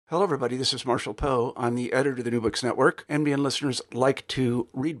Hello, everybody. This is Marshall Poe. I'm the editor of the New Books Network. NBN listeners like to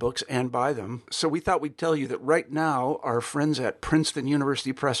read books and buy them. So we thought we'd tell you that right now, our friends at Princeton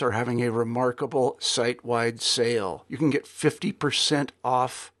University Press are having a remarkable site-wide sale. You can get 50%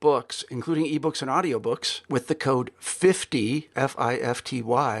 off books, including ebooks and audiobooks, with the code 50,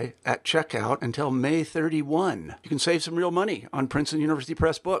 F-I-F-T-Y, at checkout until May 31. You can save some real money on Princeton University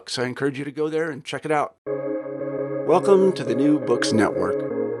Press books. I encourage you to go there and check it out. Welcome to the New Books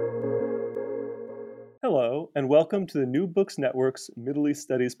Network. Hello, and welcome to the New Books Network's Middle East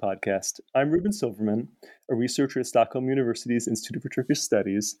Studies podcast. I'm Ruben Silverman, a researcher at Stockholm University's Institute for Turkish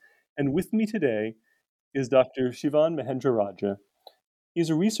Studies, and with me today is Dr. Shivan Mahendraraja. He's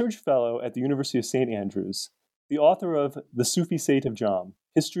a research fellow at the University of St. Andrews, the author of The Sufi Saint of Jam,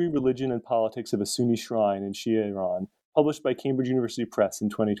 History, Religion, and Politics of a Sunni Shrine in Shia Iran, published by Cambridge University Press in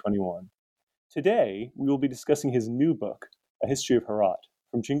 2021. Today, we will be discussing his new book, A History of Herat,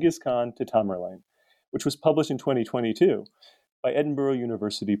 From Genghis Khan to Tamerlane, which was published in 2022 by Edinburgh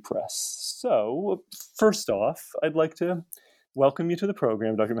University Press. So, first off, I'd like to welcome you to the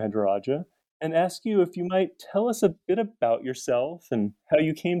program, Dr. Mahendraraja, and ask you if you might tell us a bit about yourself and how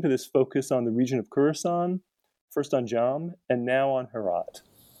you came to this focus on the region of Khorasan, first on Jam, and now on Herat.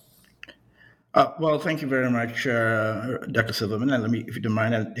 Well, thank you very much, Dr. Silverman. And if you don't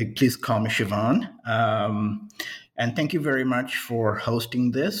mind, please call me Shivan. And thank you very much for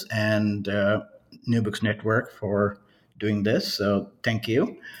hosting this and New Books Network for doing this. So thank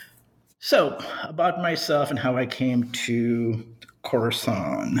you. So about myself and how I came to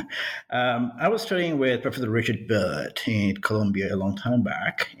Khorasan. I was studying with Professor Richard Burt in Columbia a long time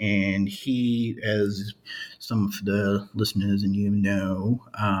back. And he, as some of the listeners and you know,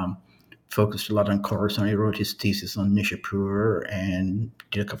 focused a lot on Khorasan. He wrote his thesis on Nishapur and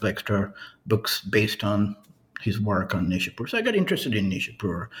did a couple extra books based on his work on Nishapur. So I got interested in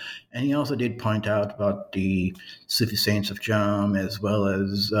Nishapur. And he also did point out about the Sufi saints of Jam as well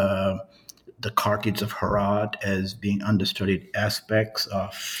as the Kartids of Herat as being understudied aspects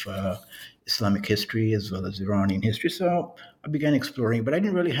of Islamic history as well as Iranian history. So I began exploring, but I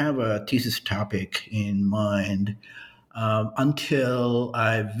didn't really have a thesis topic in mind until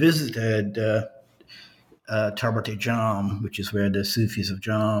I visited Tarbat-e-Jam, which is where the Sufis of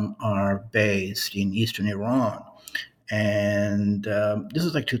Jam are based in eastern Iran. And this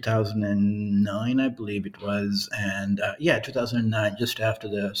was like 2009, I believe it was. And 2009, just after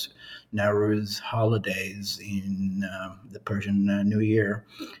the Nowruz holidays in the Persian New Year.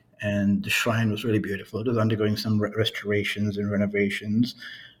 And the shrine was really beautiful. It was undergoing some restorations and renovations.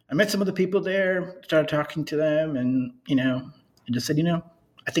 I met some of the people there, started talking to them, and, I just said,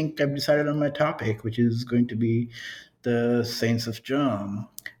 I think I've decided on my topic, which is going to be the Saints of Jam.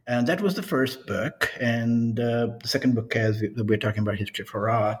 And that was the first book. And the second book, as we're talking about History of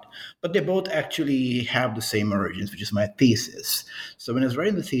Herat, but they both actually have the same origins, which is my thesis. So when I was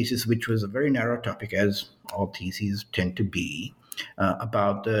writing the thesis, which was a very narrow topic, as all theses tend to be,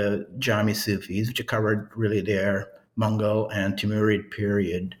 about the Jami Sufis, which covered really their Mughal and Timurid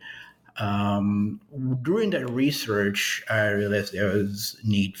period. During that research, I realized there was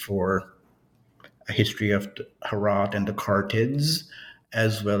need for a history of the Herat and the Kartids,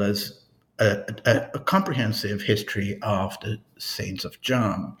 as well as a comprehensive history of the Saints of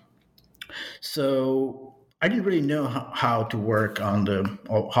Jam. So I didn't really know how to work on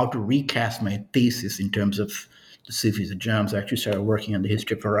or how to recast my thesis in terms of the Sufis of Jam. So I actually started working on the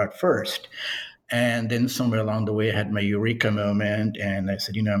history of Herat first. And then somewhere along the way, I had my eureka moment, and I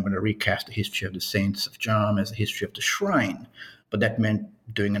said, I'm going to recast the history of the Saints of Jam as a history of the shrine. But that meant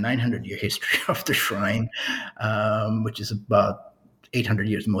doing a 900-year history of the shrine, which is about 800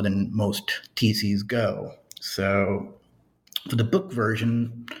 years more than most theses go. So for the book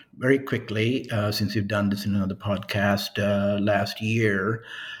version, very quickly, since we've done this in another podcast last year,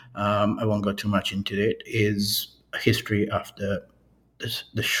 I won't go too much into it, is a history of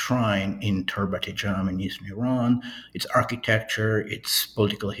the shrine in Tarbat-e-Jam in eastern Iran, its architecture, its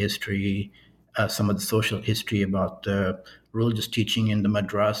political history, some of the social history about the religious teaching in the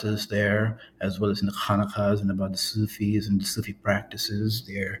madrasas there, as well as in the Khanaqahs, and about the Sufis and the Sufi practices,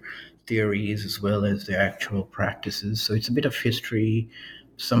 their theories, as well as their actual practices. So it's a bit of history,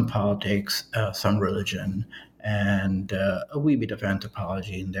 some politics, some religion, and a wee bit of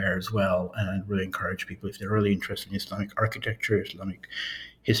anthropology in there as well. And I'd really encourage people, if they're really interested in Islamic architecture, Islamic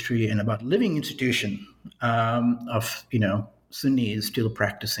history, and about living institution of, Sunnis still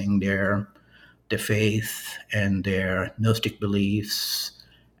practicing their faith and their Gnostic beliefs,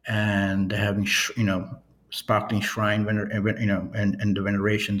 and having, sparkling shrine, and the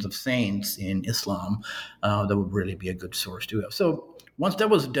venerations of saints in Islam, that would really be a good source to have. So once that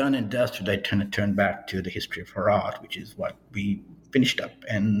was done and dusted, I turned back to the history of Herat, which is what we finished up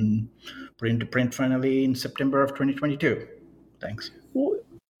and put into print finally in September of 2022. Thanks. Well,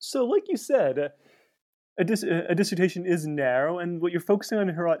 so like you said, a dissertation is narrow, and what you're focusing on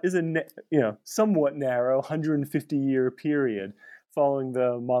in Herat is a somewhat narrow 150-year period following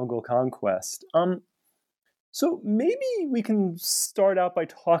the Mongol conquest. So maybe we can start out by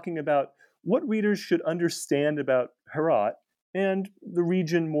talking about what readers should understand about Herat and the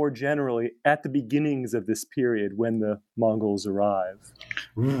region more generally at the beginnings of this period when the Mongols arrive.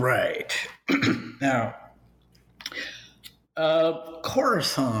 Right. Now,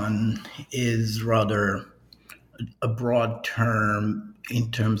 Khorasan is rather a broad term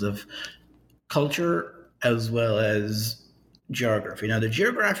in terms of culture as well as geography. Now, the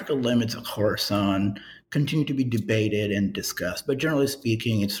geographical limits of Khorasan continue to be debated and discussed, but generally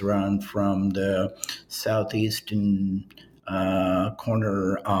speaking, it's around from the southeastern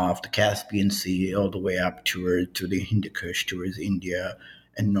corner of the Caspian Sea all the way up to the Hindu Kush, towards India,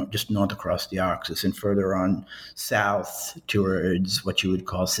 and not just north across the Oxus, and further on south towards what you would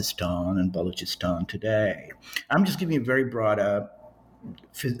call Sistan and Balochistan today. I'm just giving you a very broad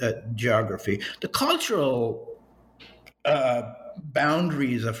geography. The cultural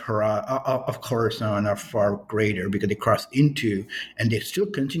boundaries of Herat, of Khorasan, are far greater because they cross into and they still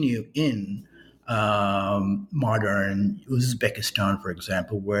continue in modern Uzbekistan, for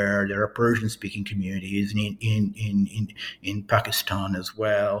example, where there are Persian-speaking communities, in Pakistan as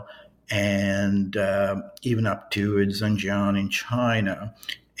well, and even up to Xinjiang in China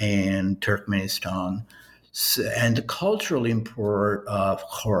and Turkmenistan. And the cultural import of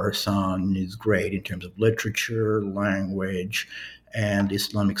Khorasan is great in terms of literature, language, and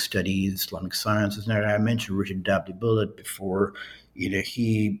Islamic studies, Islamic sciences. Now, I mentioned Richard Dabdi-Bullet before.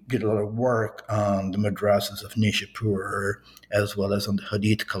 He did a lot of work on the madrasas of Nishapur as well as on the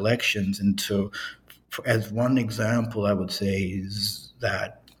Hadith collections. And so, as one example, I would say is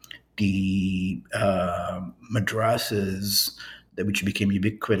that the madrasas which became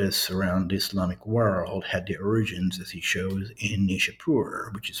ubiquitous around the Islamic world had their origins, as he shows, in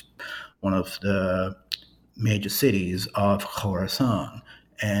Nishapur, which is one of the major cities of Khorasan.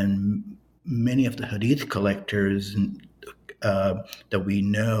 And many of the Hadith collectors that we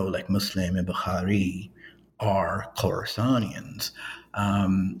know, like Muslim and Bukhari, are Khorasanians.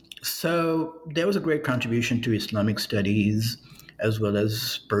 So there was a great contribution to Islamic studies as well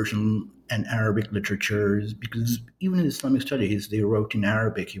as Persian and Arabic literatures, because even in Islamic studies, they wrote in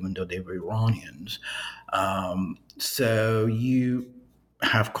Arabic, even though they were Iranians. So you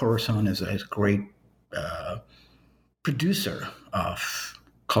have Khorasan as a great producer of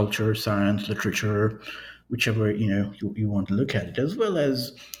culture, science, literature, whichever you want to look at it, as well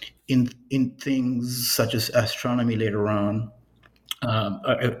as in things such as astronomy later on,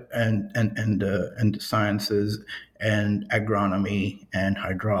 and the sciences and agronomy and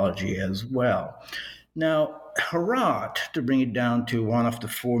hydrology as well. Now, Herat, to bring it down to one of the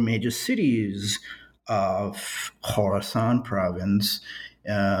four major cities of Khorasan province,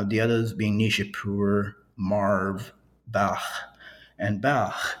 the others being Nishapur, Marv, Balkh, and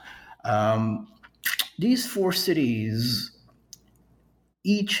Balkh. These four cities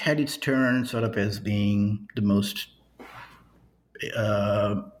each had its turn sort of as being the most,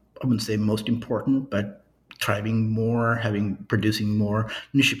 I wouldn't say most important, but thriving more, producing more.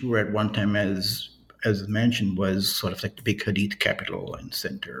 Nishapur at one time, as mentioned, was sort of like the big Hadith capital and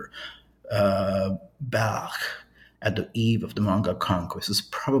center. Balkh, at the eve of the Mongol conquest, is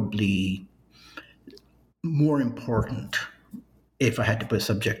probably more important, if I had to put a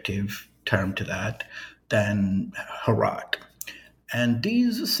subjective term to that, than Herat. And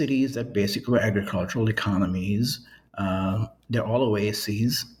these are cities that basically were agricultural economies. They're all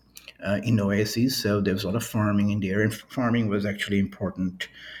oases, so there was a lot of farming in there. And farming was actually important,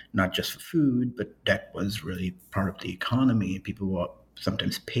 not just for food, but that was really part of the economy. People were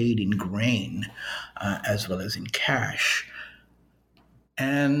sometimes paid in grain as well as in cash.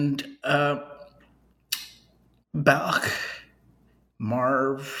 And Balkh,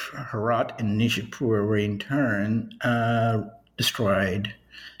 Marv, Herat, and Nishapur were in turn destroyed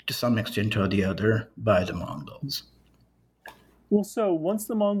to some extent or the other by the Mongols. Well, so once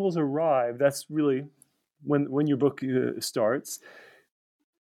the Mongols arrive, that's really when your book starts.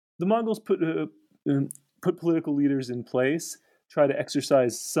 The Mongols put political leaders in place, try to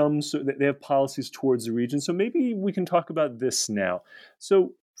exercise they have policies towards the region. So maybe we can talk about this now.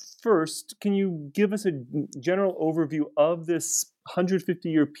 So first, can you give us a general overview of this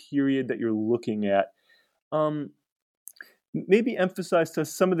 150-year period that you're looking at? Maybe emphasize to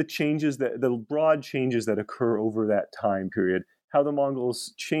us some of the broad changes that occur over that time period. how the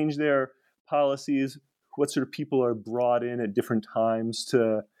Mongols change their policies, what sort of people are brought in at different times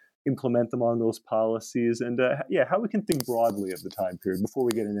to implement the Mongols' policies, and how we can think broadly of the time period before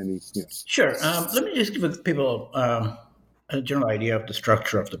we get into any. Sure. Let me just give people a general idea of the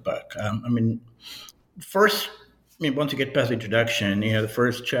structure of the book. First, once you get past the introduction, the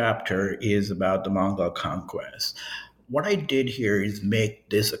first chapter is about the Mongol conquest. What I did here is make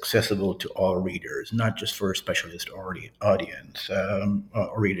this accessible to all readers, not just for a specialist audience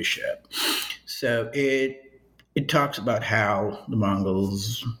or readership. So it talks about how the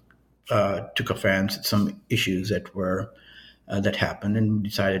Mongols took offense at some issues that happened and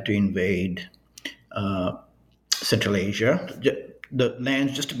decided to invade Central Asia, the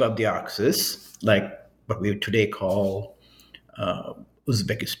lands just above the Oxus, like what we today call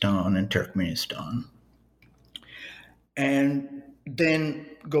Uzbekistan and Turkmenistan. And then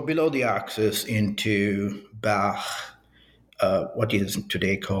go below the Oxus into Bakh, what is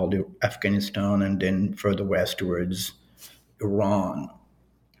today called Afghanistan, and then further west towards Iran.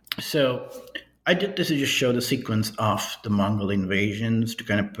 So I did this to just show the sequence of the Mongol invasions to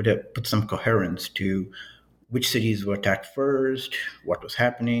kind of put some coherence to which cities were attacked first, what was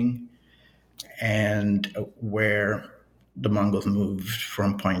happening, and where the Mongols moved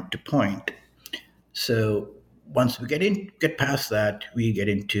from point to point. So once we get past that, we get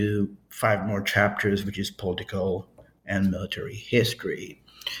into 5 more chapters, which is political and military history.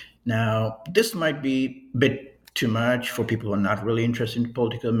 Now, this might be a bit too much for people who are not really interested in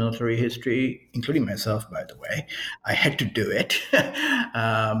political and military history, including myself, by the way. I had to do it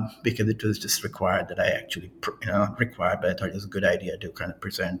because it was just required that I actually, not required, but I thought it was a good idea to kind of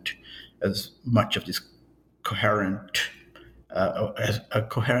present as much of this coherent, as a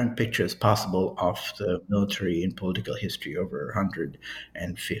coherent picture as possible of the military and political history over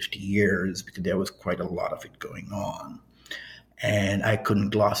 150 years, because there was quite a lot of it going on. And I couldn't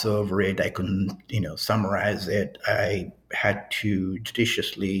gloss over it. I couldn't, summarize it. I had to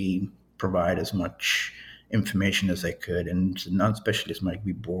judiciously provide as much information as I could. And non-specialists might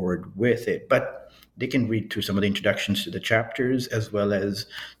be bored with it, but they can read through some of the introductions to the chapters, as well as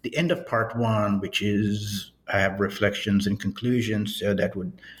the end of part 1, which is I have reflections and conclusions. So that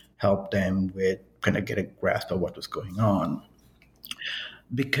would help them with kind of get a grasp of what was going on.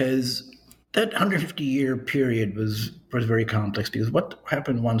 Because that 150-year period was very complex, because what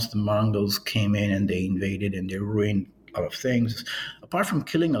happened once the Mongols came in and they invaded and they ruined a lot of things, apart from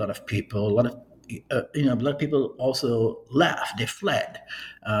killing a lot of people, a lot of people also left. They fled.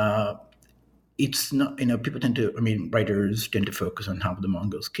 It's not, people writers tend to focus on how the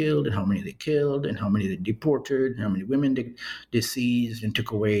Mongols killed and how many they killed and how many they deported and how many women they seized and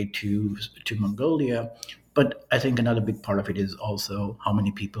took away to Mongolia. But I think another big part of it is also how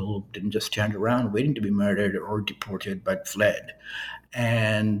many people didn't just stand around waiting to be murdered or deported, but fled.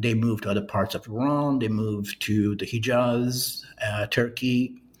 And they moved to other parts of Iran. They moved to the Hijaz,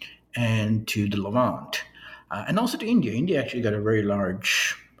 Turkey, and to the Levant, and also to India. India actually got a very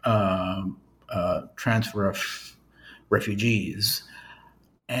large transfer of refugees.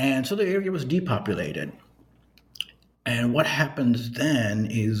 And so the area was depopulated. And what happens then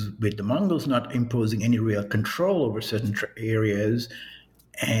is, with the Mongols not imposing any real control over certain areas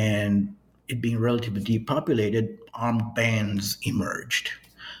and it being relatively depopulated, armed bands emerged.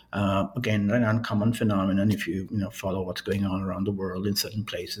 Again, an uncommon phenomenon if you follow what's going on around the world in certain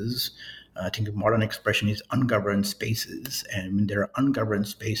places. I think the modern expression is ungoverned spaces. And when there are ungoverned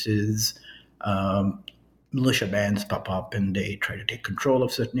spaces, militia bands pop up and they try to take control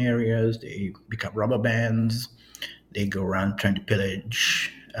of certain areas. They become rubber bands. They go around trying to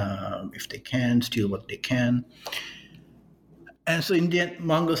pillage if they can, steal what they can. And so in the end,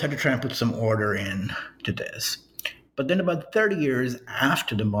 Mongols had to try and put some order into this. But then about 30 years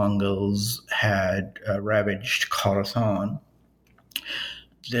after the Mongols had ravaged Khorasan,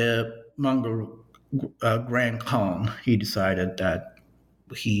 the Mongol Grand Khan, he decided that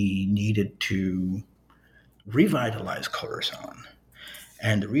he needed to revitalize Khorasan.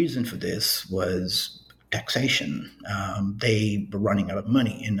 And the reason for this was taxation. They were running out of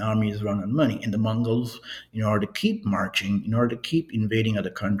money, and armies run out of money. And the Mongols, in order to keep marching, in order to keep invading other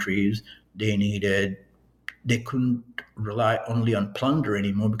countries, they couldn't rely only on plunder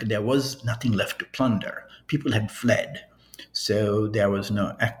anymore, because there was nothing left to plunder. People had fled. So there was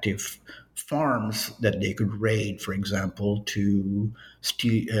no active farms that they could raid, for example, to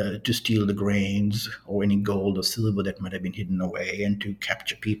steal the grains or any gold or silver that might have been hidden away, and to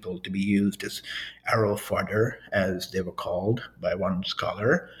capture people to be used as arrow fodder, as they were called by one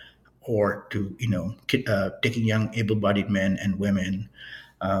scholar, or to taking young able-bodied men and women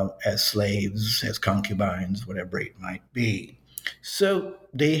as slaves, as concubines, whatever it might be. So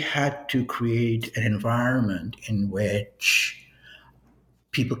they had to create an environment in which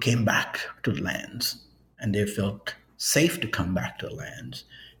people came back to the lands and they felt safe to come back to the lands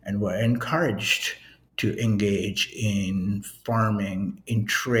and were encouraged to engage in farming, in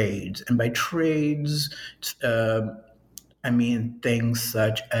trades. And by trades, uh, I mean things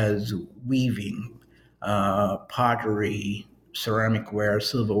such as weaving, pottery, ceramic ware,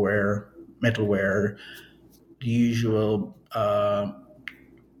 silverware, metalware, the usual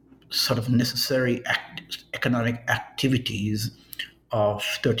sort of necessary economic activities of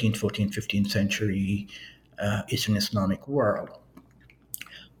 13th, 14th, 15th century Eastern Islamic world.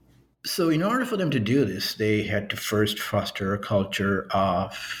 So, in order for them to do this, they had to first foster a culture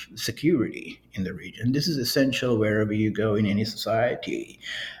of security in the region. This is essential wherever you go in any society.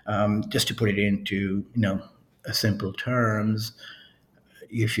 Just to put it into simple terms,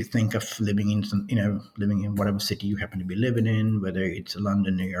 if you think of living in living in whatever city you happen to be living in, whether it's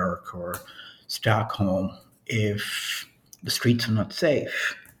London, New York, or Stockholm, if the streets are not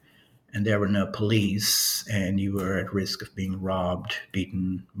safe and there were no police and you were at risk of being robbed,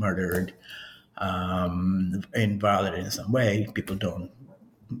 beaten, murdered, and violated in some way, people don't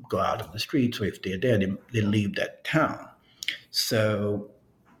go out of the streets, or if they're there, they leave that town. So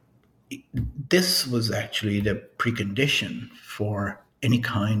this was actually the precondition for any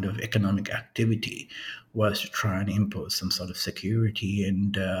kind of economic activity, was to try and impose some sort of security.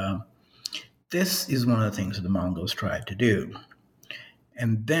 And this is one of the things that the Mongols tried to do.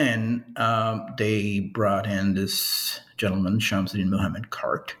 And then they brought in this gentleman, Shamsuddin Muhammad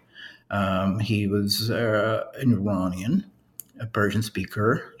Kart. He was an Iranian, a Persian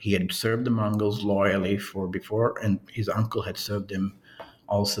speaker. He had served the Mongols loyally before, and his uncle had served him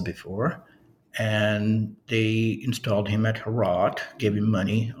also before. And they installed him at Herat, gave him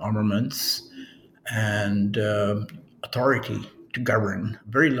money, armaments, and authority to govern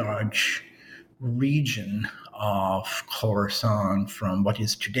a very large region of Khorasan, from what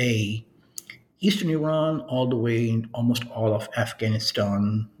is today eastern Iran all the way, almost all of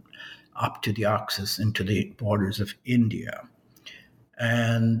Afghanistan, up to the Oxus and to the borders of India.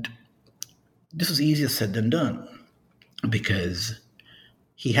 And this was easier said than done, because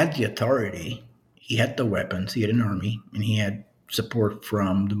he had the authority, he had the weapons, he had an army, and he had support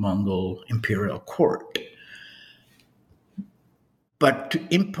from the Mongol imperial court. But to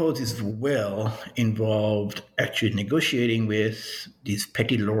impose his will involved actually negotiating with these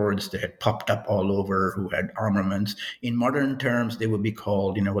petty lords that had popped up all over, who had armaments. In modern terms, they would be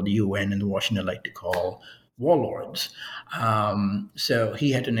called, what the UN and Washington like to call warlords. So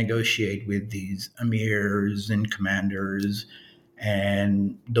he had to negotiate with these emirs and commanders,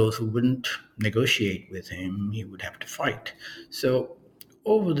 and those who wouldn't negotiate with him, he would have to fight. So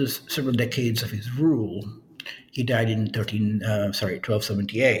over the several decades of his rule, he died in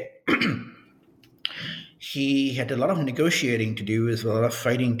 1278. He had a lot of negotiating to do, as well as a lot of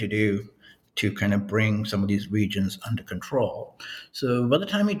fighting to do, to kind of bring some of these regions under control. So by the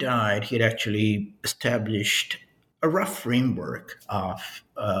time he died, he had actually established a rough framework of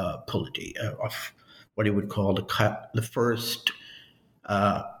polity, of what he would call the first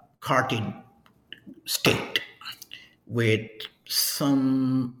Khartid state, with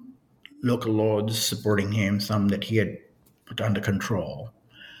some local lords supporting him, some that he had put under control.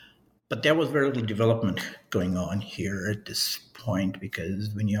 But there was very little development going on here at this point,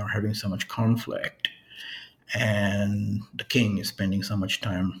 because when you are having so much conflict and the king is spending so much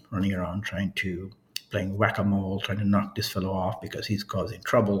time running around playing whack-a-mole, trying to knock this fellow off because he's causing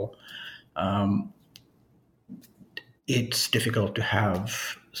trouble, it's difficult to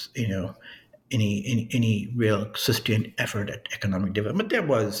have, any real sustained effort at economic development. There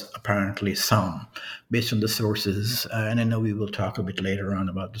was apparently some, based on the sources, and I know we will talk a bit later on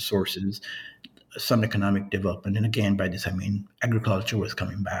about the sources, some economic development. And again, by this I mean agriculture was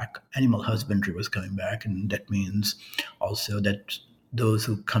coming back, animal husbandry was coming back, and that means also that those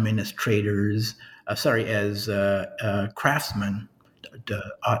who come in as traders, as craftsmen,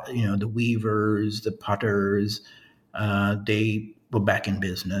 the weavers, the potters, they were back in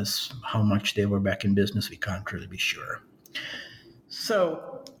business. How much they were back in business, we can't really be sure.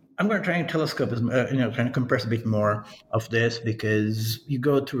 So I'm going to try and telescope, trying to compress a bit more of this, because you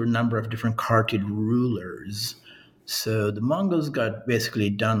go through a number of different Khartid rulers. So the Mongols got basically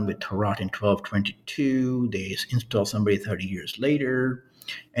done with Herat in 1222. They installed somebody 30 years later.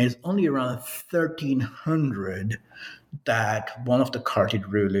 And it's only around 1300 that one of the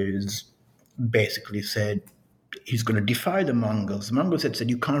Khartid rulers basically said, he's going to defy the Mongols. The Mongols had said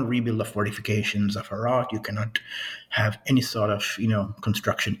you can't rebuild the fortifications of Herat. You cannot have any sort of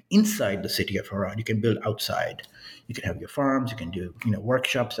construction inside the city of Herat. You can build outside. You can have your farms. You can do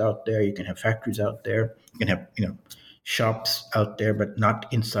workshops out there. You can have factories out there. You can have shops out there, but not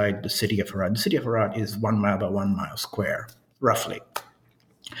inside the city of Herat. The city of Herat is 1 mile by 1 mile square, roughly.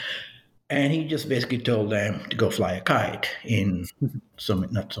 And he just basically told them to go fly a kite in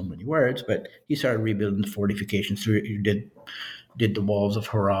not so many words, but he started rebuilding the fortifications. He did the walls of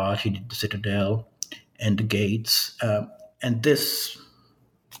Herat, he did the citadel and the gates. And this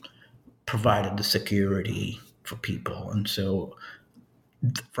provided the security for people. And so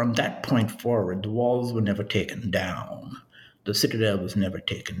from that point forward, the walls were never taken down. The citadel was never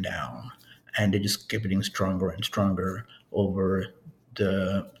taken down. And they just kept getting stronger and stronger over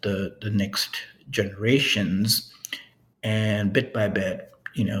the next generations, and bit by bit,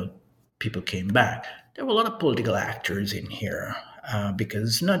 people came back. There were a lot of political actors in here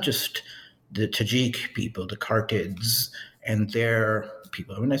because not just the Tajik people, the Kartids, and their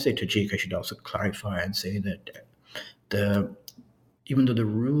people. When I say Tajik, I should also clarify and say that even though the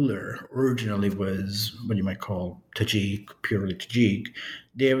ruler originally was what you might call Tajik, purely Tajik,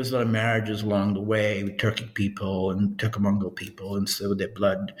 there was a lot of marriages along the way with Turkic people and Turco-Mongol people, and so their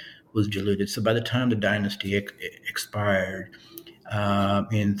blood was diluted. So by the time the dynasty expired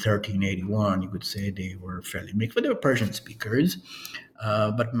in 1381, you could say they were fairly mixed, but they were Persian speakers,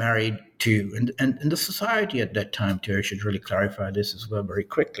 but married to, and the society at that time, too, I should really clarify this as well very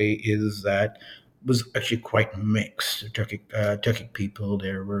quickly, is that was actually quite mixed. Turkic people,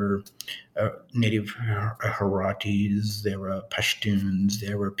 there were native Heratis, there were Pashtuns,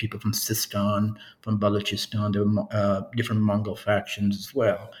 there were people from Sistan, from Balochistan, there were different Mongol factions as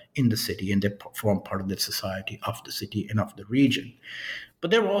well in the city, and they formed part of the society of the city and of the region.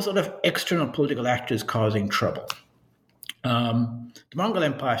 But there were also sort of external political actors causing trouble. The Mongol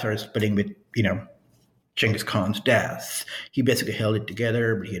Empire started splitting with, Genghis Khan's death. He basically held it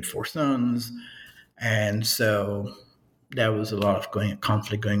together, but he had 4 sons. And so there was a lot of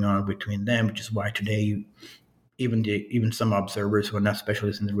conflict going on between them, which is why today, even some observers who are not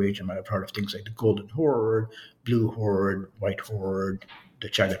specialists in the region might have heard of things like the Golden Horde, Blue Horde, White Horde, the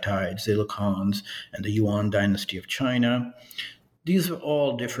Chaghatides, Zilk Khans, and the Yuan dynasty of China. These are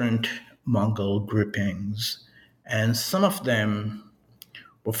all different Mongol groupings, and some of them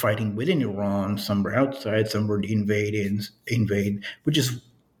were fighting within Iran, some were outside, some were invade, which is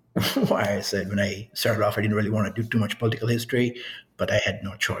why I said when I started off, I didn't really want to do too much political history, but I had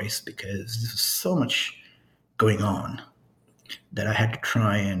no choice because there's so much going on that I had to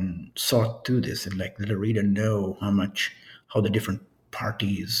try and sort through this and let the reader know how the different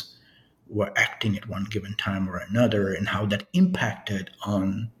parties were acting at one given time or another, and how that impacted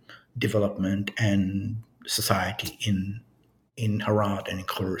on development and society in Herat and in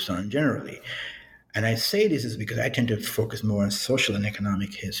Khorasan generally. And I say this is because I tend to focus more on social and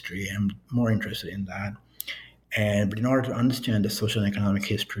economic history. I'm more interested in that. But in order to understand the social and economic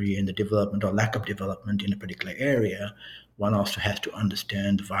history and the development or lack of development in a particular area, one also has to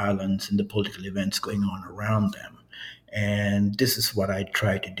understand the violence and the political events going on around them. And this is what I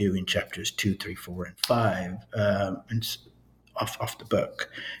try to do in chapters 2, 3, 4, and 5 of the book,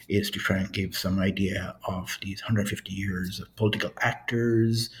 is to try and give some idea of these 150 years of political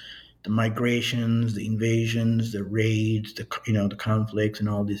actors, the migrations, the invasions, the raids, the conflicts, and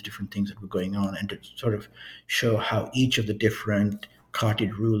all these different things that were going on, and to sort of show how each of the different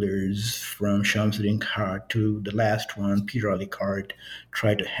Kartid rulers, from Shamsuddin Kart to the last one, Peter Ali Kart,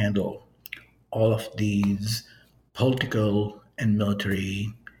 tried to handle all of these political and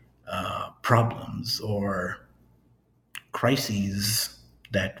military problems or crises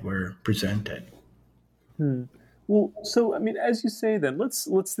that were presented. Well, so, as you say, then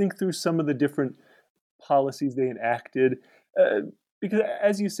let's think through some of the different policies they enacted, because,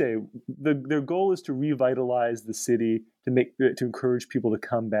 as you say, their goal is to revitalize the city, to encourage people to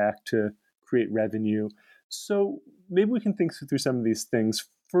come back, to create revenue. So maybe we can think through some of these things.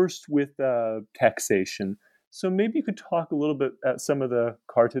 First, with taxation. So maybe you could talk a little bit at some of the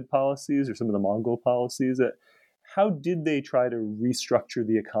Kartid policies or some of the Mongol policies. How did they try to restructure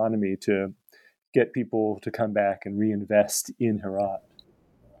the economy to get people to come back and reinvest in Herat?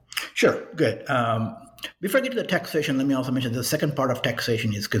 Sure, good. Before I get to the taxation, let me also mention the second part of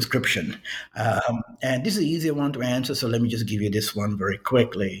taxation is conscription. And this is an easier one to answer, so let me just give you this one very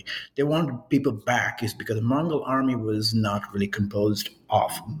quickly. They wanted people back is because the Mongol army was not really composed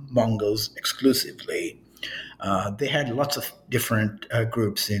of Mongols exclusively. They had lots of different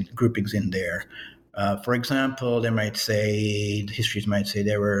groupings in there. For example, the histories might say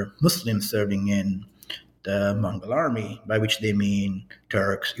there were Muslims serving in the Mongol army, by which they mean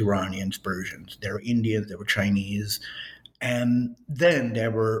Turks, Iranians, Persians. There were Indians, there were Chinese, and then there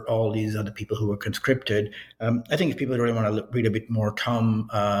were all these other people who were conscripted. I think if people really want to read a bit more,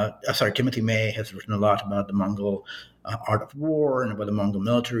 Timothy May has written a lot about the Mongol art of war and about the Mongol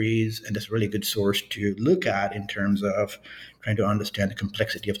militaries, and that's a really good source to look at in terms of trying to understand the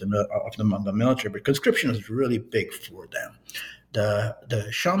complexity of the Mongol military. But conscription was really big for them. The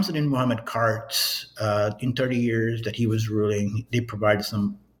Shamsuddin Muhammad Karts, in 30 years that he was ruling, they provided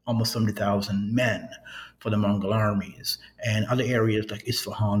almost 70,000 men for the Mongol armies, and other areas like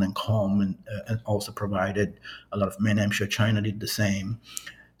Isfahan and Qom and also provided a lot of men. I'm sure China did the same.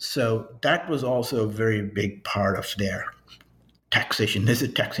 So that was also a very big part of their taxation. This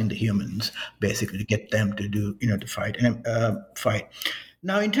is taxing the humans, basically, to get them to do, to fight.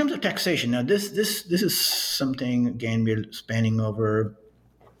 Now, in terms of taxation, this is something, again, we're spanning over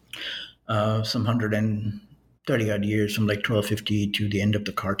some 130 odd years, from like 1250 to the end of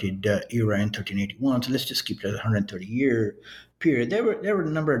the Khartid era in 1381. So let's just keep it a 130-year period. There were a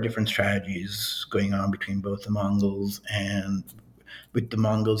number of different strategies going on between both the Mongols and with the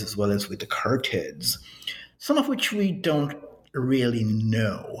Mongols as well as with the Khartids, some of which we don't really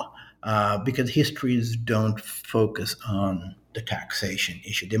know because histories don't focus on the taxation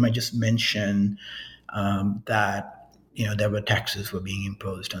issue. They might just mention that there were taxes were being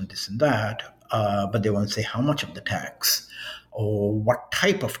imposed on this and that, but they won't say how much of the tax or what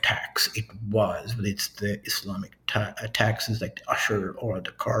type of tax it was, whether it's the Islamic taxes like the usher or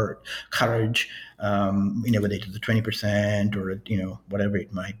the kharaj, whether it's the 20% or whatever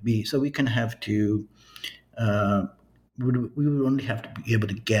it might be. So we can have to. We would only have to be able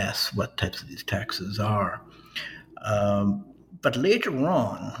to guess what types of these taxes are. But later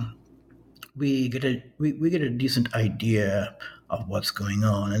on, we get a decent idea of what's going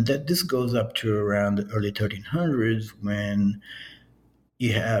on, and that this goes up to around the early 1300s when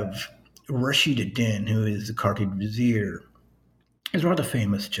you have Rashid ad-Din, who is the Khartid vizier. He's a rather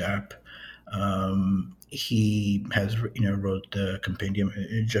famous chap. He has wrote the compendium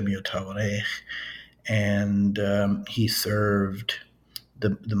Jami' al-Tawarikh, and he served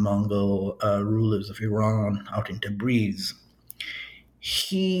the Mongol rulers of Iran out in Tabriz.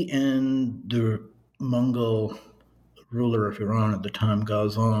 He and the Mongol ruler of Iran at the time,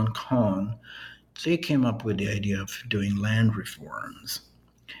 Ghazan Khan, they came up with the idea of doing land reforms.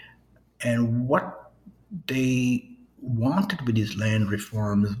 And what they wanted with these land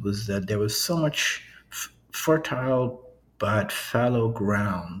reforms was that there was so much fertile but fallow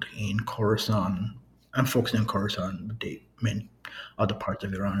ground in Khorasan. I'm focusing on Khorasan, but they meant other parts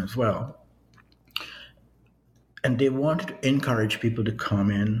of Iran as well. And they wanted to encourage people to come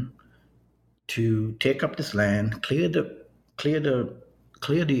in, to take up this land, clear the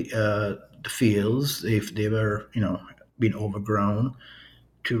fields if they were being overgrown,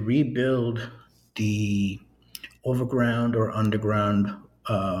 to rebuild the overground or underground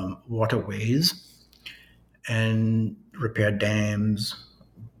waterways, and repair dams,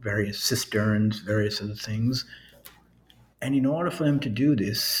 various cisterns, various other things. And in order for them to do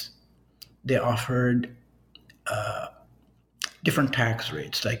this, they offered different tax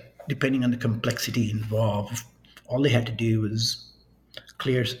rates, like depending on the complexity involved. All they had to do was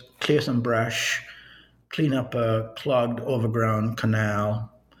clear some brush, clean up a clogged overground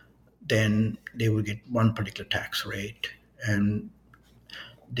canal, then they would get one particular tax rate, and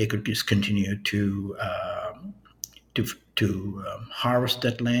they could just continue to harvest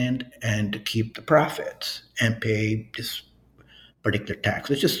that land and to keep the profits and pay this particular tax.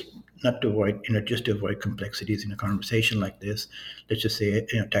 Let's just not to avoid, just to avoid complexities in a conversation like this. Let's just say,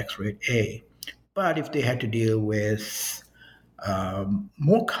 tax rate A. But if they had to deal with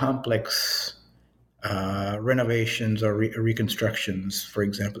more complex renovations or reconstructions, for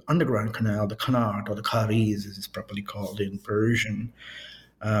example, underground canal, the Qanat or the Khariz, as it's properly called in Persian,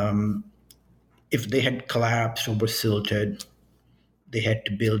 if they had collapsed or were silted, they had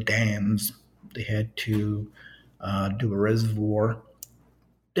to build dams, they had to do a reservoir,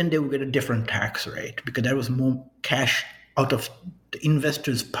 then they would get a different tax rate because there was more cash out of the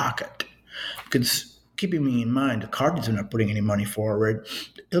investor's pocket. Because keeping in mind, the Khartids are not putting any money forward.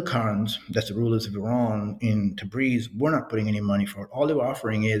 The Ilkhans, that's the rulers of Iran in Tabriz, were not putting any money forward. All they were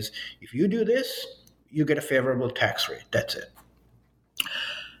offering is, if you do this, you get a favorable tax rate. That's it.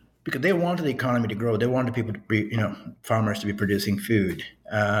 Because they wanted the economy to grow. They wanted people to be, farmers to be producing food.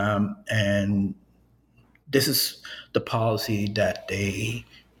 And this is the policy that they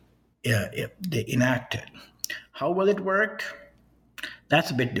enacted. How well it worked,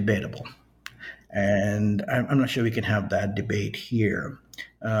 that's a bit debatable. And I'm not sure we can have that debate here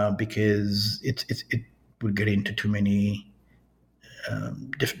because would get into too many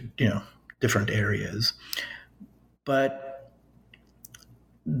different areas. But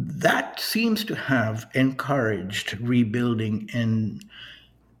that seems to have encouraged rebuilding and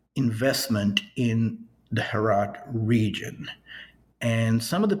investment in the Herat region. And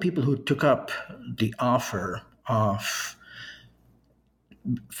some of the people who took up the offer of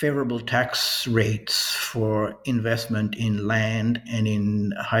favorable tax rates for investment in land and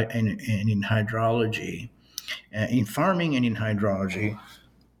in hydrology, in farming and in hydrology,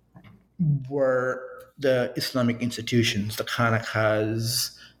 were the Islamic institutions, the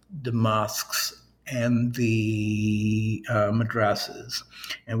khanakas, the mosques, and the madrasas.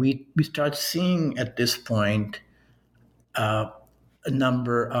 And we start seeing at this point a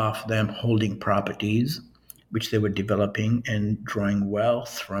number of them holding properties which they were developing and drawing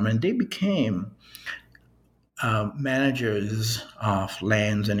wealth from, and they became managers of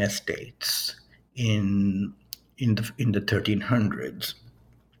lands and estates in the 1300s.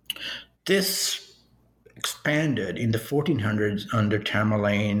 This expanded in the 1400s under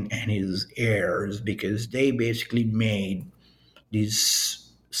Tamerlane and his heirs, because they basically made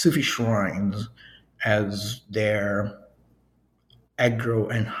these Sufi shrines as their agro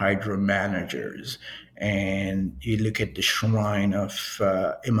and hydro managers. And you look at the shrine of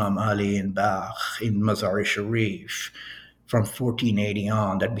Imam Ali in Balkh in Mazar-e Sharif from 1480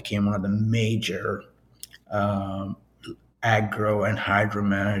 on, that became one of the major agro and hydro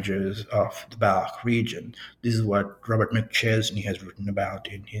managers of the Balkh region. This is what Robert McChesney has written about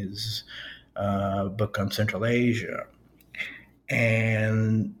in his book on Central Asia.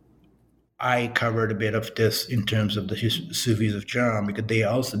 And I covered a bit of this in terms of the Sufis of Jam, because they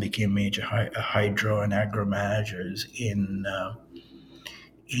also became major hydro and agro managers in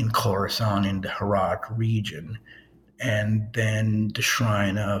Khorasan, in the Herat region. And then the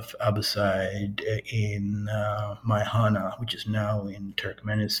shrine of Abu Said in Mayhana, which is now in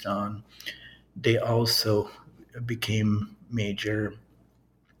Turkmenistan, they also became major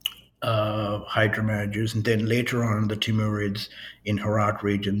hydro managers. And then later on, the Timurids in Herat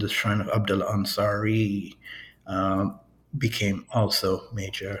region, the shrine of Abdullah Ansari became also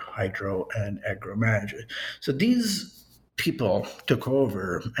major hydro and agro managers. So these people took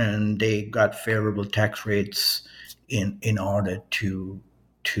over, and they got favorable tax rates in order to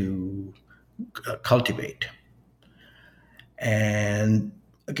cultivate. And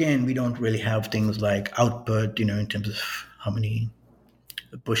again, we don't really have things like output, in terms of how many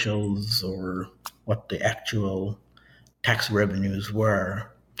bushels or what the actual tax revenues were,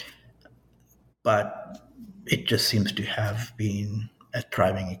 but it just seems to have been a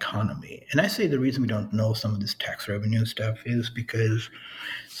thriving economy. And I say the reason we don't know some of this tax revenue stuff is because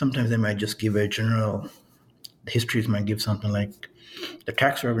sometimes they might just give a general, the histories might give something like the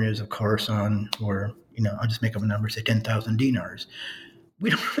tax revenues of Khorasan were, I'll just make up a number, say 10,000 dinars. We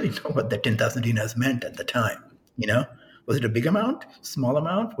don't really know what that 10,000 dinars meant at the time, Was it a big amount, small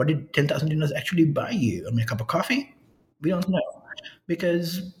amount? What did 10,000 dinars actually buy you? A cup of coffee? We don't know,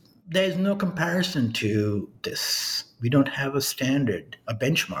 because there's no comparison to this. We don't have a standard, a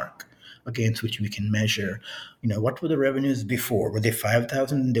benchmark against which we can measure, what were the revenues before? Were they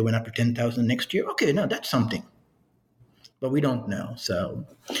 5,000 and they went up to 10,000 next year? Okay, no, that's something. But we don't know. So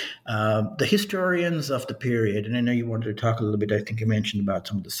the historians of the period, and I know you wanted to talk a little bit, I think you mentioned about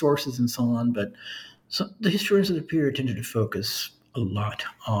some of the sources and so on, but so the historians of the period tended to focus a lot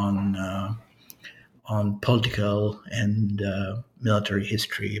on political and military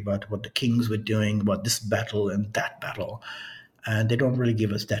history, about what the kings were doing, about this battle and that battle. And they don't really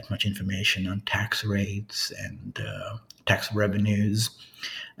give us that much information on tax rates and tax revenues.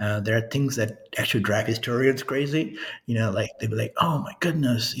 There are things that actually drive historians crazy. Like they'd be like, oh my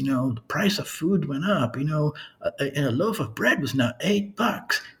goodness, the price of food went up, and a loaf of bread was now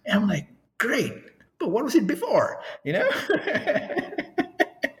 $8. And I'm like, great. But what was it before?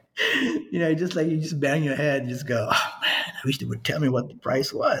 Just like you just bang your head and just go, oh man, I wish they would tell me what the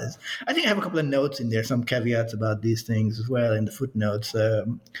price was. I think I have a couple of notes in there, some caveats about these things as well in the footnotes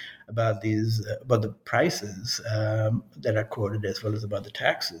about the prices that are quoted, as well as about the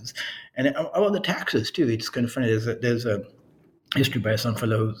taxes. And about the taxes too, it's kind of funny. There's a history by some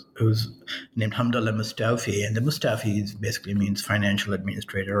fellow who's named Hamdallah Mustafi, and the Mustafi basically means financial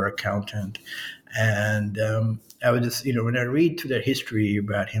administrator or accountant. And I would just, when I read through their history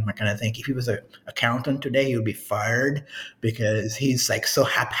about him, I kind of think if he was an accountant today, he would be fired, because he's like so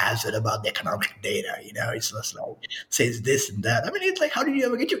haphazard about the economic data. It's just like says this and that. It's like, how did you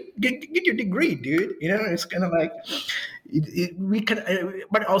ever get your degree, dude? It's kind of like we can,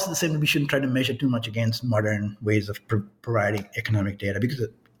 but also the same. We shouldn't try to measure too much against modern ways of providing economic data, because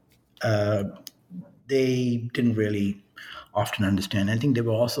they didn't really often understand. I think they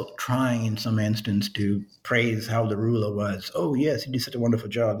were also trying in some instance to praise how the ruler was. Oh, yes, he did such a wonderful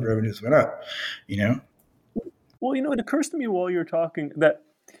job. The revenues went up, you know? Well, it occurs to me while you're talking that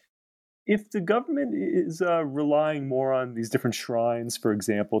if the government is relying more on these different shrines, for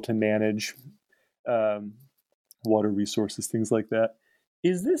example, to manage water resources, things like that,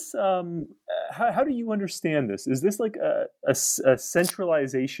 is this how do you understand this? Is this like a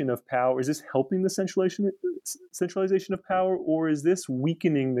centralization of power? Is this helping the centralization of power, or is this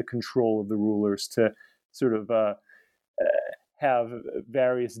weakening the control of the rulers to sort of have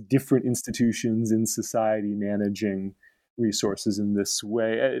various different institutions in society managing resources in this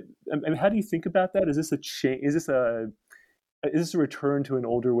way? And how do you think about that? Is this a change? Is this a return to an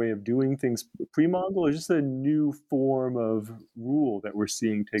older way of doing things pre-Mongol, or is this a new form of rule that we're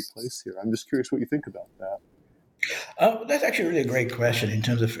seeing take place here? I'm just curious what you think about that. That's actually really a great question in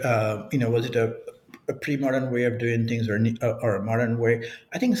terms of, was it a pre-modern way of doing things or a modern way?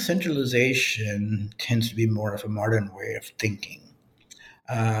 I think centralization tends to be more of a modern way of thinking.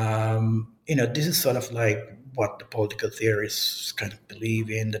 This is sort of like what the political theorists kind of believe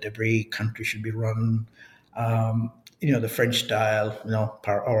in, that every country should be run the French style,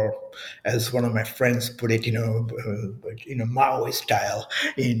 or as one of my friends put it, Maoist style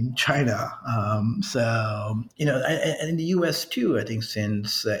in China. And in the U.S. too, I think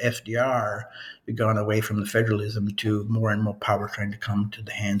since FDR, we've gone away from the federalism to more and more power trying to come to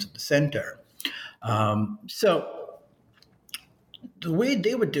the hands of the center. So the way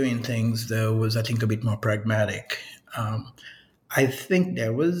they were doing things, though, was, I think, a bit more pragmatic. I think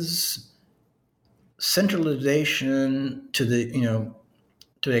there was centralization to the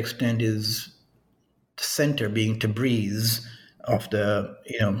extent is the center being Tabriz of the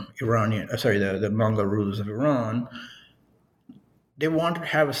the Mongol rulers of Iran. They wanted to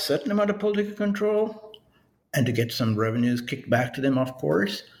have a certain amount of political control and to get some revenues kicked back to them, of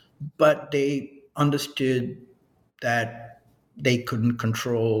course, but they understood that they couldn't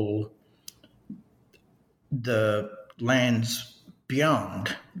control the lands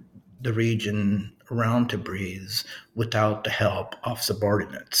beyond the region around Tabriz without the help of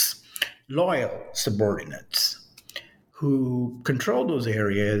subordinates, loyal subordinates, who controlled those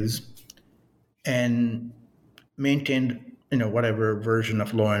areas and maintained, whatever version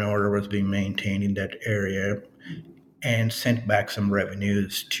of law and order was being maintained in that area, and sent back some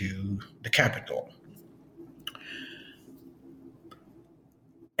revenues to the capital.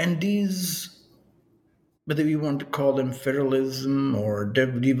 And these, whether we want to call them federalism or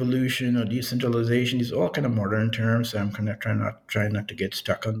devolution or decentralization, these are all kind of modern terms. So I'm kind of trying not to get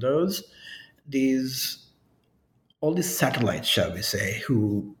stuck on those. All these satellites, shall we say,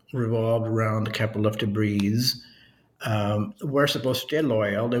 who revolved around the capital of Tabriz, were supposed to stay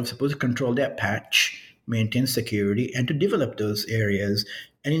loyal. They were supposed to control that patch, maintain security, and to develop those areas.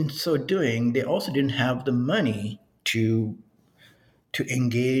 And in so doing, they also didn't have the money to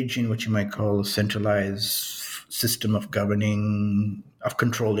engage in what you might call a centralized system of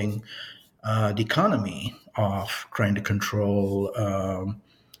controlling the economy, of trying to control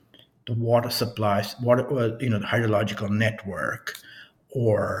the water supplies, the hydrological network,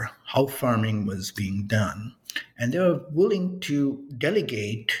 or how farming was being done. And they were willing to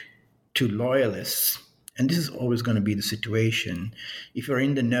delegate to loyalists. And this is always going to be the situation. If you're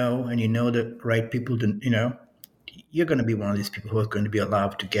in the know and you know the right people, you're going to be one of these people who are going to be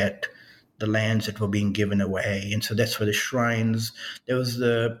allowed to get the lands that were being given away. And so that's where the shrines,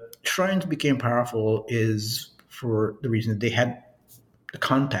 the shrines became powerful is for the reason that they had the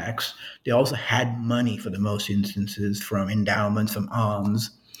contacts. They also had money for the most instances from endowments, from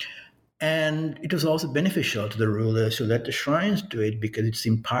alms. And it was also beneficial to the rulers to let the shrines do it, because it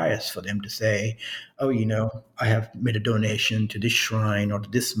seemed pious for them to say, oh, I have made a donation to this shrine or to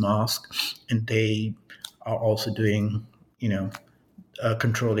this mosque, and they are also doing,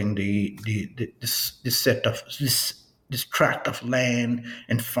 controlling this tract of land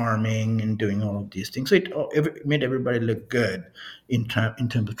and farming and doing all of these things. So it made everybody look good in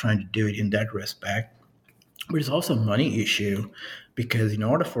terms of trying to do it in that respect. But it's also a money issue, because in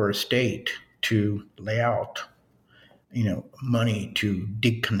order for a state to lay out, money to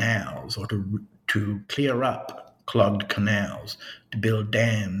dig canals or to clear up clogged canals, to build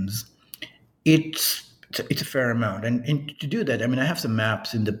dams, it's a fair amount. And to do that, I have some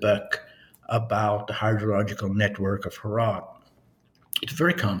maps in the book about the hydrological network of Herat. It's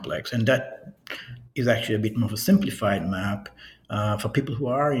very complex, and that is actually a bit more of a simplified map. For people who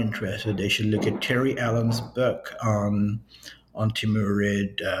are interested, they should look at Terry Allen's book on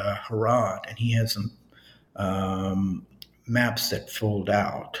Timurid Herat, and he has some maps that fold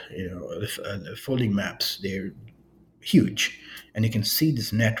out, the folding maps, they're huge. And you can see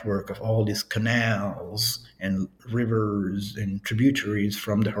this network of all these canals and rivers and tributaries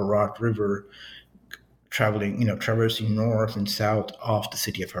from the Herat River traversing north and south of the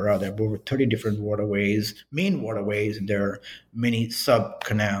city of Herat. There are over 30 different waterways, main waterways, and there are many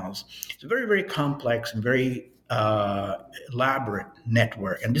sub-canals. It's a very, very complex and very elaborate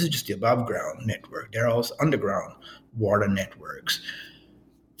network. And this is just the above-ground network. There are also underground water networks.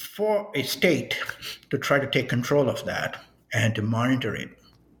 For a state to try to take control of that and to monitor it,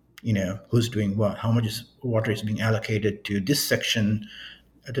 who's doing what, how much water is being allocated to this section,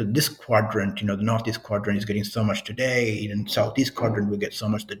 to this quadrant, the northeast quadrant is getting so much today, and southeast quadrant will get so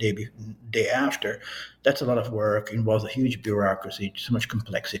much the day after. That's a lot of work, involves a huge bureaucracy, so much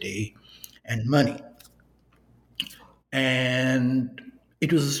complexity and money. And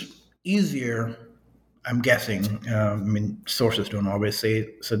it was easier, I'm guessing, sources don't always say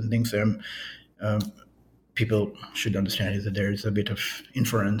certain things. People should understand is that there's a bit of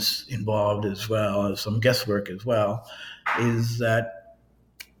inference involved as well as some guesswork as well, is that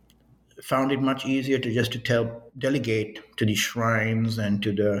found it much easier to delegate to the shrines and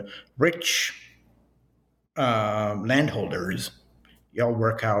to the rich landholders. Y'all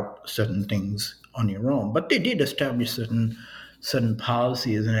work out certain things on your own. But they did establish certain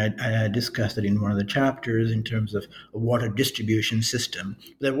policies, and I discussed it in one of the chapters in terms of a water distribution system.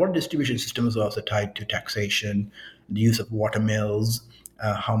 The water distribution system is also tied to taxation, the use of water mills,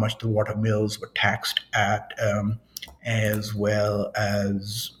 how much the water mills were taxed at, as well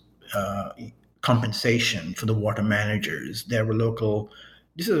as compensation for the water managers. There were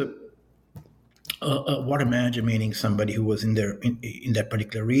this is a water manager, meaning somebody who was in that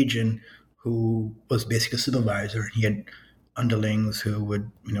particular region, who was basically a supervisor. He had underlings who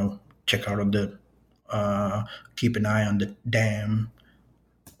would, check out on keep an eye on the dam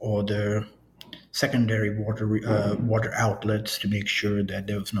or the secondary water outlets to make sure that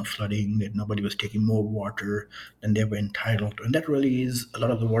there was no flooding, that nobody was taking more water than they were entitled to. And that really is, a lot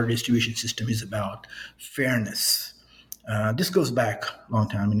of the water distribution system is about fairness. This goes back a long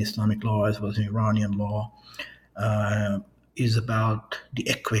time in Islamic law as well as in Iranian law, is about the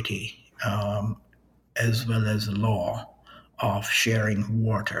equity as well as the law of sharing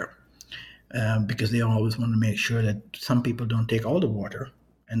water, because they always want to make sure that some people don't take all the water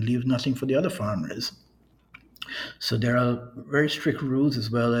and leave nothing for the other farmers. So there are very strict rules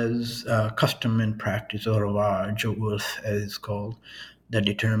as well as custom and practice, or rawaj, or urf as it's called, that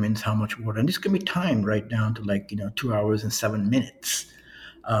determines how much water. And this can be timed right down to 2 hours and 7 minutes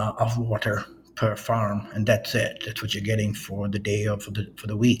of water per farm, and that's it. That's what you're getting for the day or for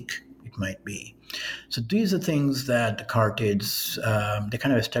the week, it might be. So these are things that the Kartids, they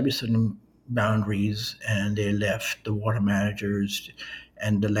kind of established certain boundaries, and they left the water managers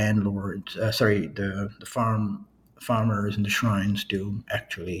and the landlords, the farmers and the shrines to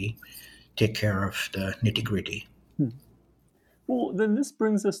actually take care of the nitty-gritty. Well, then this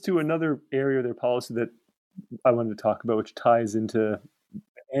brings us to another area of their policy that I wanted to talk about, which ties into the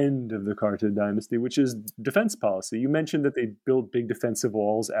end of the Kartid dynasty, which is defense policy. You mentioned that they built big defensive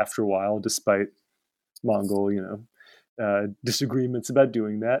walls after a while, despite Mongol, disagreements about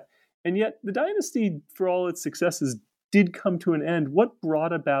doing that. And yet the dynasty, for all its successes, did come to an end. What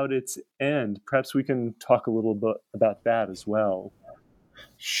brought about its end? Perhaps we can talk a little bit about that as well.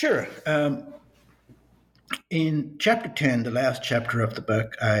 Sure. In chapter 10, the last chapter of the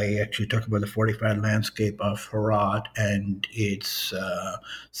book, I actually talk about the fortified landscape of Herat and its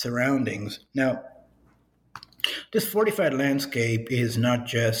surroundings. Now, this fortified landscape is not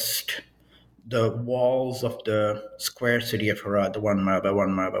just the walls of the square city of Herat, the 1 mile by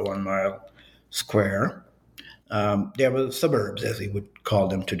 1 mile by 1 mile square. There were suburbs, as we would call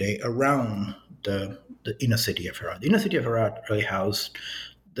them today, around the inner city of Herat. The inner city of Herat really housed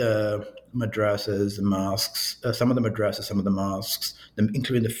the madrasas, the mosques, some of the madrasas, some of the mosques,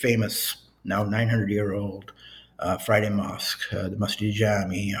 including the famous, now 900-year-old Friday Mosque, the Masjid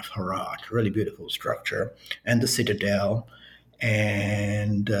Jami of Herat, really beautiful structure, and the citadel,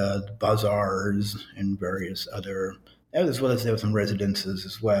 and the bazaars and various other, as well as there were some residences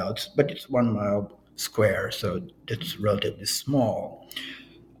as well. But it's 1 mile square, so it's relatively small.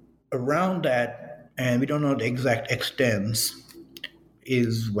 Around that, and we don't know the exact extents,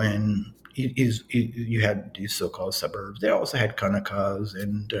 is when you had these so-called suburbs. They also had kanakas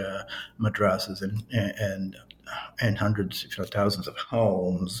and madrasas and hundreds, if not thousands, of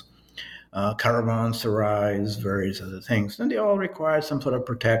homes, caravanserais, various other things, and they all required some sort of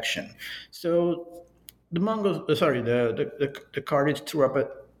protection. So the Kartids threw up a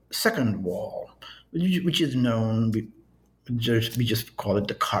second wall, which is known we just call it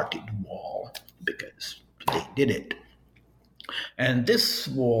the Carthage Wall because they did it. And this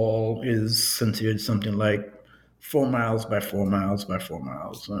wall is considered something like 4 miles by 4 miles by 4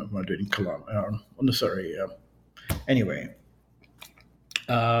 miles. I'm not doing kilometers. Anyway,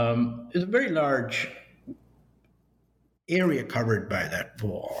 it's a very large area covered by that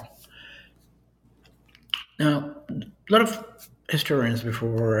wall. Now, a lot of historians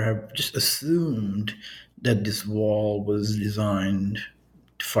before have just assumed that this wall was designed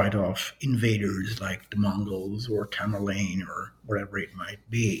to fight off invaders like the Mongols or Tamerlane or whatever it might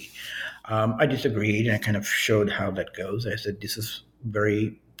be. I disagreed, and I kind of showed how that goes. I said this is a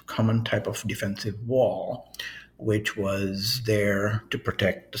very common type of defensive wall, which was there to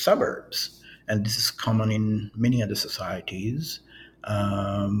protect the suburbs. And this is common in many other societies,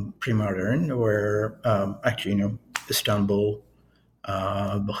 pre-modern, where Istanbul,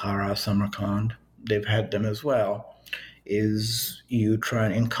 Bukhara, Samarkand, they've had them as well, is you try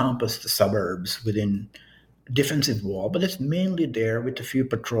and encompass the suburbs within a defensive wall, but it's mainly there with a few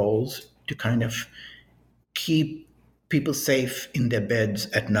patrols to kind of keep people safe in their beds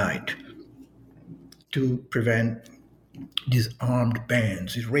at night, to prevent these armed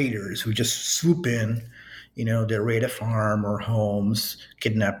bands, these raiders who just swoop in, they raid a farm or homes,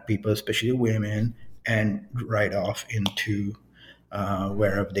 kidnap people, especially women, and ride off into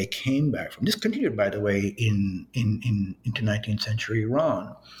wherever they came back from. This continued, by the way, into 19th century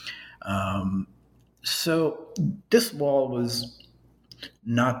Iran. So this wall was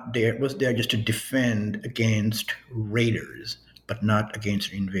not there; was there just to defend against raiders, but not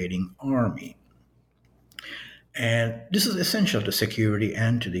against an invading army. And this is essential to security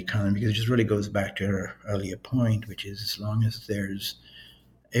and to the economy because it just really goes back to our earlier point, which is as long as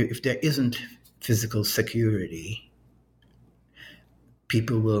if there isn't physical security,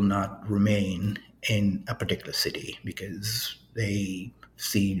 people will not remain in a particular city because they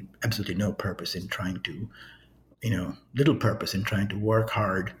see absolutely no purpose in trying to, little purpose in trying to work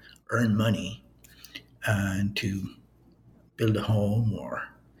hard, earn money, and to build a home or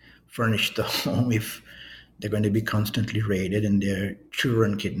furnish the home if they're going to be constantly raided and their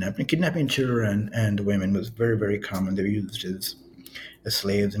children kidnapped. And kidnapping children and women was very, very common. They were used as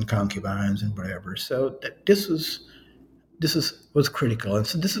slaves and concubines and whatever. So this was critical. And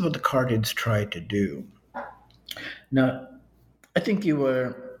so this is what the Carthids tried to do. Now, I think you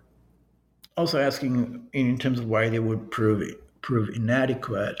were also asking in terms of why they would prove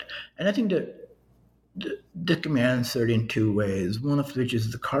inadequate. And I think that can be answered in two ways. One of which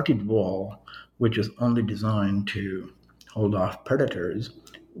is the Carthage Wall, which was only designed to hold off predators,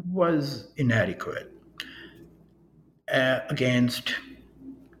 was inadequate against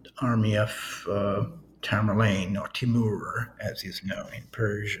the army of Tamerlane, or Timur, as he's known in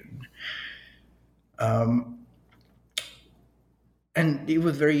Persian. And it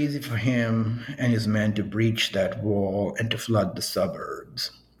was very easy for him and his men to breach that wall and to flood the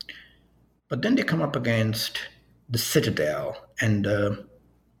suburbs. But then they come up against the citadel and the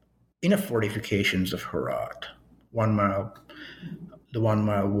inner fortifications of Herat, the 1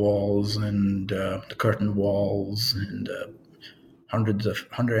 mile walls and the curtain walls and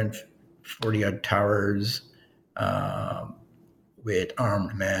 140 odd towers with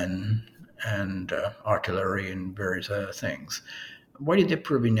armed men and artillery and various other things. Why did they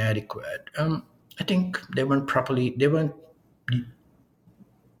prove inadequate? I think the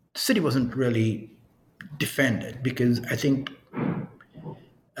city wasn't really defended because I think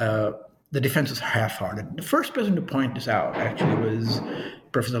the defense was half-hearted. The first person to point this out actually was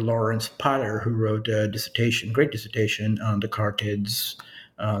Professor Lawrence Potter, who wrote a great dissertation on the Carthids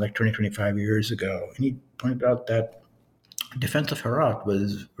like 25 years ago. And he pointed out that defense of Herat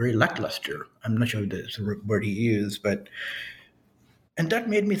was very lackluster. I'm not sure if that's the word he used, and that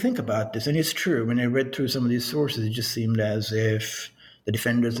made me think about this. And it's true. When I read through some of these sources, it just seemed as if the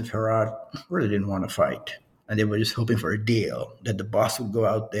defenders of Herat really didn't want to fight. And they were just hoping for a deal, that the boss would go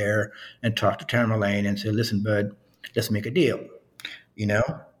out there and talk to Tamerlane and say, listen, bud, let's make a deal.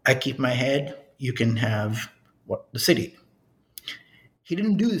 I keep my head, you can have the city. He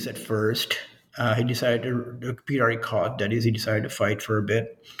didn't do this at first. He decided to, Peter already caught, that is, he decided to fight for a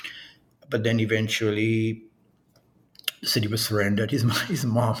bit. But then eventually the city was surrendered. His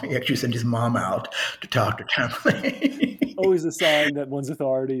mom, he actually sent his mom out to talk to Tamerlane. Always a sign that one's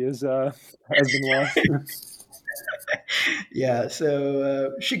authority has been lost. Yeah,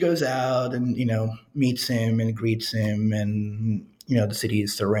 so she goes out and, meets him and greets him, and, the city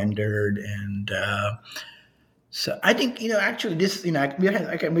is surrendered. And so I think, actually this, I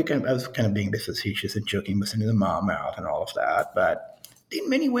was kind of being facetious and joking, but sending the mom out and all of that. But in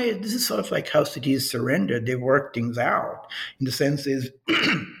many ways, this is sort of like how cities surrendered. They work things out. In the sense is,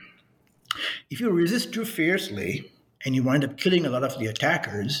 if you resist too fiercely and you wind up killing a lot of the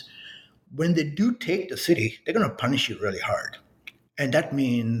attackers, when they do take the city, they're going to punish you really hard. And that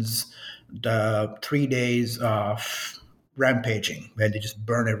means the 3 days of rampaging, where they just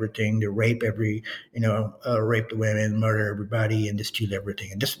burn everything, they rape rape the women, murder everybody, and they steal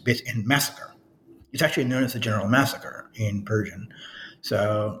everything, and just and massacre. It's actually known as the General Massacre in Persian.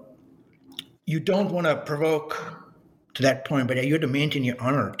 So you don't want to provoke to that point, but you have to maintain your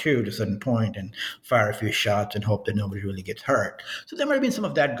honor too to a certain point and fire a few shots and hope that nobody really gets hurt. So there might have been some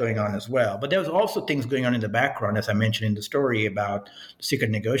of that going on as well. But there was also things going on in the background, as I mentioned in the story, about secret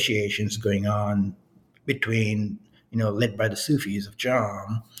negotiations going on between, led by the Sufis of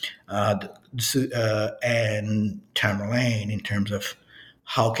Jam and Tamerlane, in terms of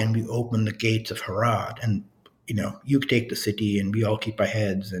how can we open the gates of Herat, and you take the city and we all keep our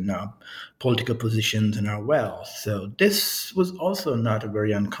heads and our political positions and our wealth. So this was also not a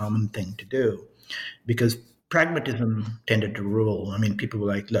very uncommon thing to do, because pragmatism tended to rule. I mean, people were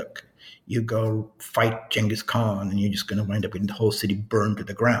like, look, you go fight Genghis Khan and you're just going to wind up getting the whole city burned to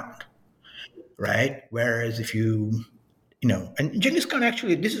the ground, right? Whereas if and Genghis Khan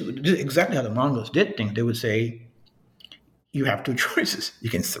actually, this is exactly how the Mongols did things. They would say, you have two choices. You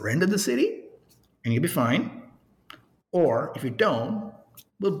can surrender the city and you'll be fine. Or if you don't,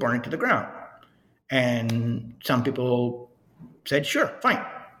 we'll burn it to the ground. And some people said, sure, fine,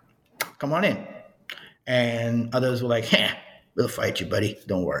 come on in. And others were like, we'll fight you, buddy,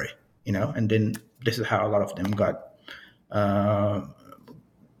 don't worry. And then this is how a lot of them got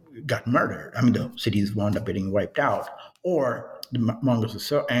murdered. I mean, the cities wound up getting wiped out. Or the Mongols were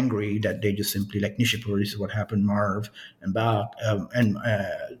so angry that they just simply, like Nishapur, this is what happened, Marv and Balkh, and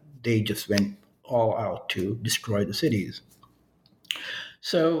they just went all out to destroy the cities.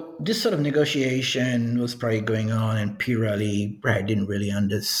 So this sort of negotiation was probably going on, and Pir Ali didn't really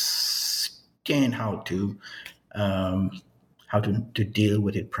understand how to deal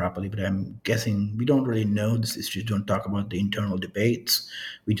with it properly. But I'm guessing we don't really know this history. Don't talk about the internal debates.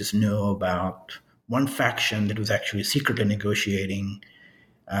 We just know about one faction that was actually secretly negotiating.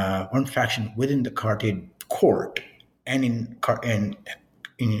 One faction within the Kartid court and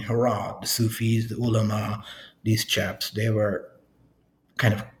in Herat, the Sufis, the ulama, these chaps, they were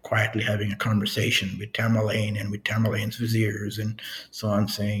kind of quietly having a conversation with Tamerlane and with Tamerlane's viziers and so on,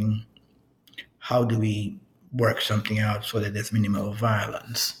 saying, how do we work something out so that there's minimal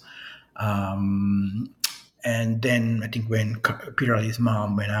violence? And then I think when Pir Ali's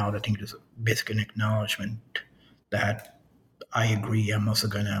mom went out, I think it was basically an acknowledgement that I agree, I'm also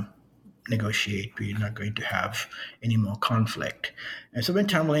going to negotiate. We're not going to have any more conflict. And so when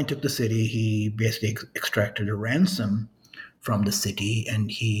Tamerlane took the city, he basically extracted a ransom from the city,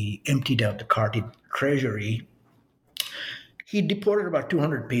 and he emptied out the Kartid treasury. He deported about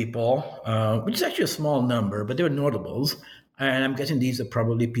 200 people, which is actually a small number, but they were notables. And I'm guessing these are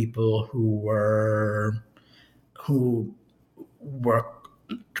probably people who were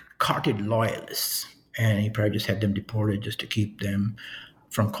Kartid loyalists. And he probably just had them deported just to keep them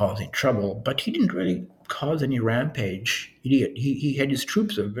from causing trouble. But he didn't really cause any rampage. He had his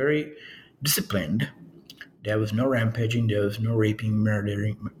troops are very disciplined. There was no rampaging. There was no raping,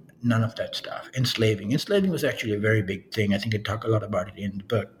 murdering, none of that stuff. Enslaving was actually a very big thing. I think I talk a lot about it in the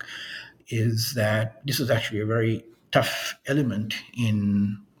book, is that this was actually a very tough element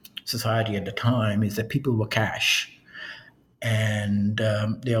in society at the time, is that people were cash. And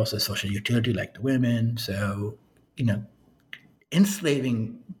they also had social utility like the women. So,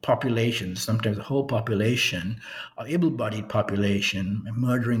 enslaving populations, sometimes the whole population, or able-bodied population, and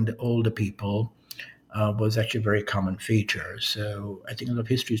murdering the older people was actually a very common feature. So I think a lot of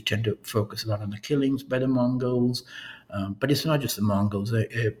histories tend to focus a lot on the killings by the Mongols, but it's not just the Mongols.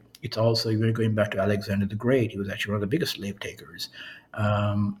 It's also, you're going back to Alexander the Great. He was actually one of the biggest slave takers,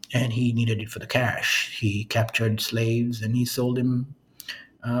 and he needed it for the cash. He captured slaves and he sold them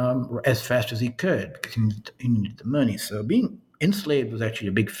as fast as he could because he needed the money. So being enslaved was actually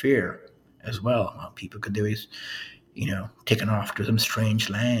a big fear as well. People could always, taken off to some strange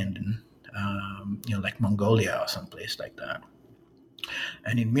land and like Mongolia or someplace like that.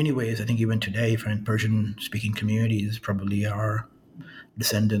 And in many ways, I think even today, in Persian-speaking communities probably are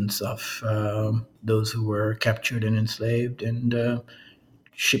descendants of those who were captured and enslaved and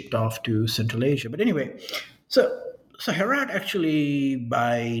shipped off to Central Asia. But anyway, so Herat actually,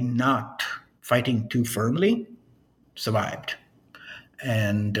 by not fighting too firmly, survived.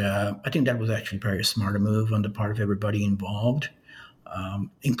 And I think that was actually a very smart move on the part of everybody involved,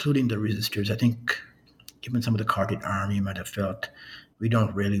 including the resistors. I think even some of the Kartid army might have felt, we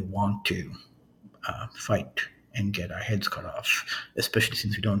don't really want to fight and get our heads cut off, especially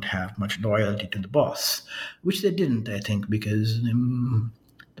since we don't have much loyalty to the boss, which they didn't, I think, because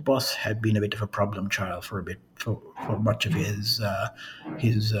the boss had been a bit of a problem child for much of his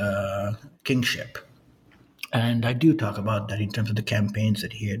kingship. And I do talk about that in terms of the campaigns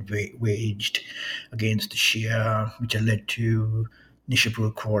that he had waged against the Shia, which had led to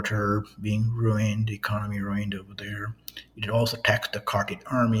Nishapur Quarter being ruined, the economy ruined over there. It had also taxed the Kartid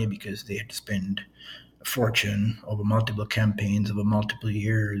army because they had to spend a fortune over multiple campaigns over multiple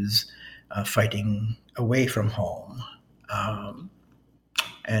years fighting away from home.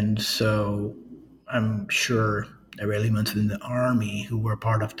 And so I'm sure there were elements within the army who were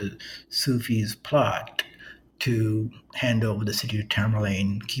part of the Sufis' plot to hand over the city to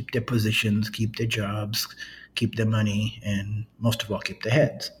Tamerlane, keep their positions, keep their jobs, keep their money, and most of all, keep their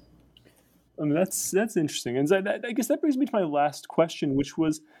heads. I mean, that's interesting. And I guess that brings me to my last question, which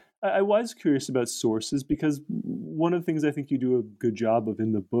was, I was curious about sources, because one of the things I think you do a good job of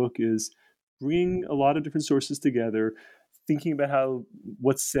in the book is bringing a lot of different sources together, thinking about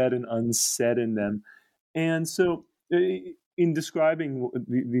what's said and unsaid in them. And so in describing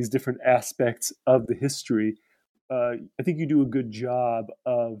these different aspects of the history, I think you do a good job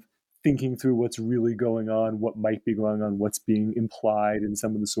of thinking through what's really going on, what might be going on, what's being implied in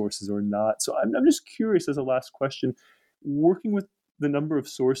some of the sources or not. So I'm just curious, as a last question, working with the number of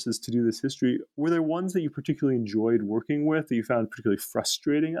sources to do this history, were there ones that you particularly enjoyed working with, that you found particularly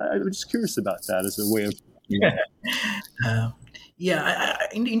frustrating? I'm just curious about that as a way of...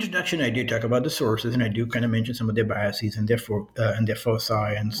 In the introduction, I do talk about the sources, and I do kind of mention some of their biases and their foci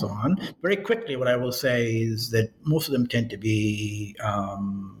and so on. Very quickly, what I will say is that most of them tend to be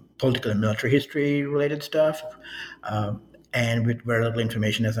political and military history related stuff, and with very little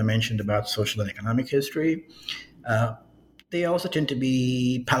information, as I mentioned, about social and economic history. They also tend to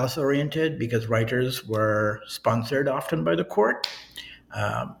be palace oriented because writers were sponsored often by the court.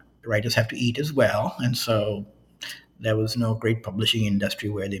 Writers have to eat as well, and so there was no great publishing industry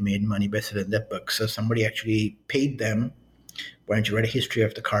where they made money by selling their books. So somebody actually paid them, why don't you write a history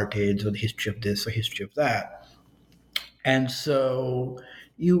of the Kartids or the history of this or history of that? And so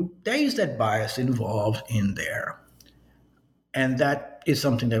there is that bias involved in there. And that is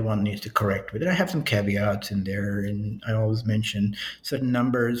something that one needs to correct with. And I have some caveats in there, and I always mention certain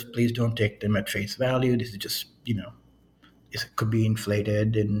numbers. Please don't take them at face value. This is just, it could be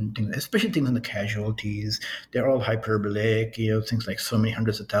inflated, and things, especially things on the casualties. They're all hyperbolic, things like so many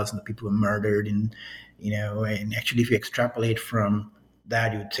hundreds of thousands of people were murdered, and actually if you extrapolate from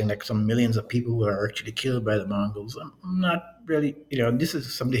that, you would think like some millions of people were actually killed by the Mongols. I'm not really, this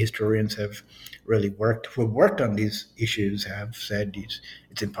is some of the historians have really worked on these issues have said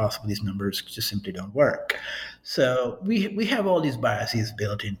it's impossible. These numbers just simply don't work. So we have all these biases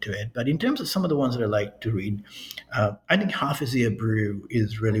built into it. But in terms of some of the ones that I like to read, I think Hafiz Abreu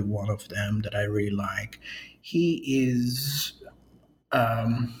is really one of them that I really like. He is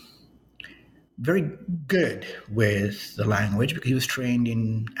very good with the language because he was trained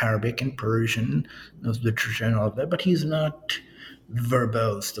in Arabic and Persian, knows literature and all of that, but he's not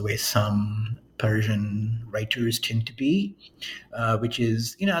verbose the way some Persian writers tend to be, which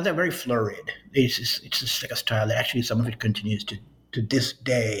is, they're very florid. It's just like a style that actually some of it continues to this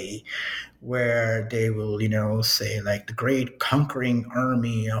day, where they will, say like the great conquering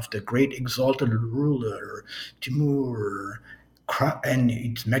army of the great exalted ruler Timur, and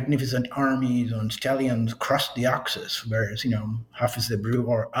its magnificent armies on stallions crossed the Oxus, whereas, Hafiz Abreu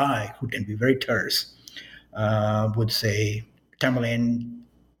or I, who tend to be very terse, would say Tamerlane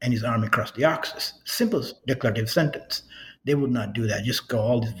and his army crossed the Oxus. Simple declarative sentence. They would not do that. Just go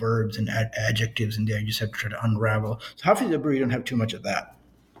all these verbs and adjectives in there. You just have to try to unravel. So Hafiz Abreu, you don't have too much of that.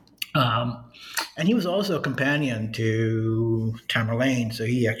 And he was also a companion to Tamerlane, so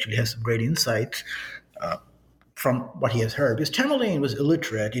he actually has some great insights from what he has heard. Because Tamerlane was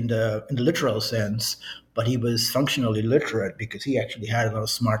illiterate in the literal sense, but he was functionally literate because he actually had a lot of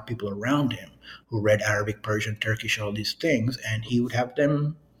smart people around him who read Arabic, Persian, Turkish, all these things, and he would have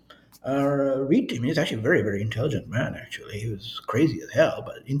them read to him. He's actually a very, very intelligent man, actually. He was crazy as hell,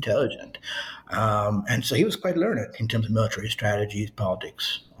 but intelligent. And so he was quite learned in terms of military strategies,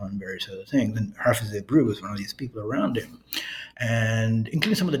 politics, on various other things. And Hafiz Abreu was one of these people around him. And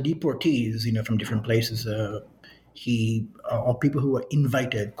including some of the deportees, from different places, or people who were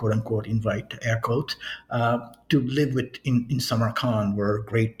invited, quote unquote, air quotes, to live in Samarkand were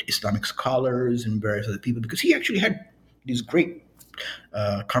great Islamic scholars and various other people, because he actually had these great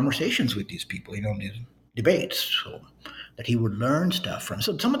conversations with these people, these debates, so that he would learn stuff from.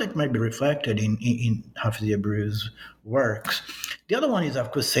 So some of that might be reflected in Hafiz Abruz's works. The other one is,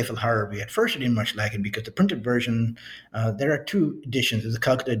 of course, Saif al-Harawi. At first, I didn't much like it because the printed version, there are two editions. There's a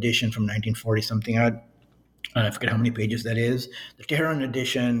Calcutta edition from 1940-something. I forget how many pages that is. The Tehran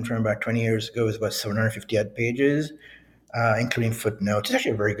edition from about 20 years ago is about 750 odd pages, including footnotes. It's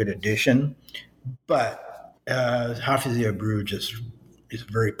actually a very good edition. But Hafiz Abruz just is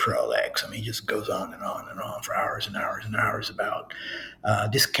very prolix. I mean, he just goes on and on and on for hours and hours and hours about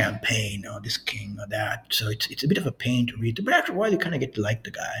this campaign or this king or that. So it's a bit of a pain to read. But after a while, you kind of get to like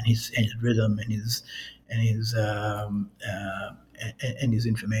the guy and his rhythm and his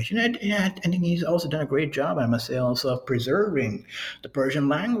information. And I think he's also done a great job, I must say, also of preserving the Persian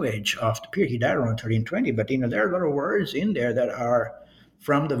language of the period. He died around 1320, but there are a lot of words in there that are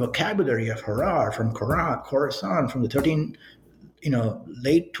from the vocabulary of Herat, from Khorasan, from the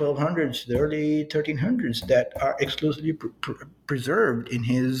late 1200s, the early 1300s, that are exclusively preserved in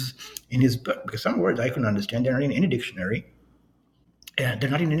his book. Because some words I couldn't understand, they're not in any dictionary. And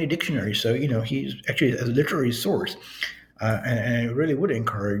they're not in any dictionary. So, he's actually as a literary source. And I really would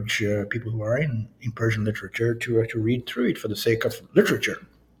encourage people who are in Persian literature to read through it for the sake of literature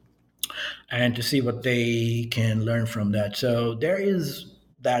and to see what they can learn from that. So there is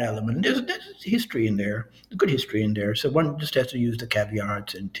that element. There's history in there, a good history in there. So one just has to use the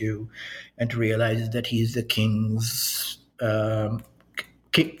caveats and to realize that he's the king's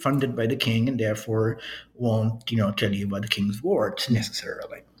funded by the king, and therefore won't tell you about the king's warts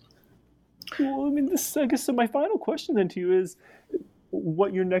necessarily. Well, I mean, I guess so. My final question then to you is,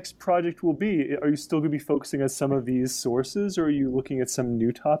 what your next project will be? Are you still going to be focusing on some of these sources, or are you looking at some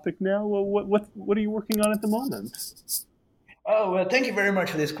new topic now? Well, what are you working on at the moment? Oh, well, thank you very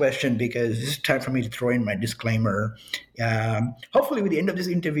much for this question, because this is time for me to throw in my disclaimer. Hopefully, with the end of this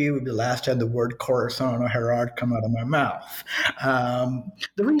interview, will be the last time the word Khorasan or Herat come out of my mouth.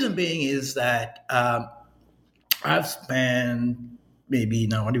 The reason being is that I've spent maybe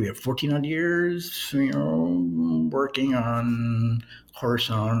now, what do we have, 14 odd years, working on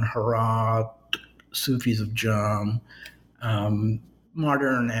Khorasan, Herat, Sufis of Jam,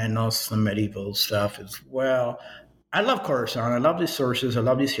 modern and also medieval stuff as well. I love Khorasan. I love these sources. I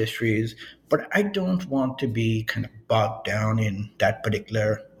love these histories, but I don't want to be kind of bogged down in that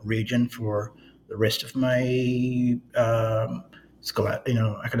particular region for the rest of my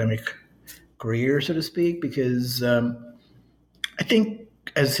academic career, so to speak, because I think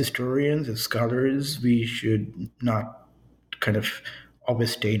as historians, as scholars, we should not kind of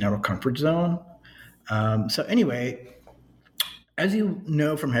always stay in our comfort zone. So anyway, as you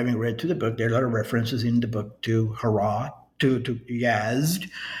know from having read through the book, there are a lot of references in the book to Herat, to Yazd,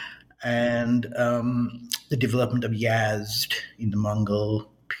 and the development of Yazd in the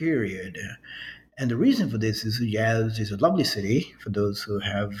Mongol period. And the reason for this is Yazd is a lovely city, for those who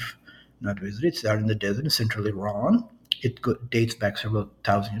have not visited. It's out in the desert in central Iran. It dates back several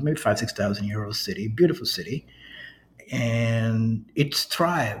thousand, maybe 5,000-6,000 year old city, beautiful city. And it's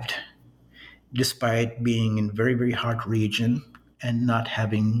thrived despite being in a very, very hot region and not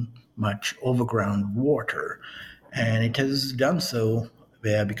having much overground water. And it has done so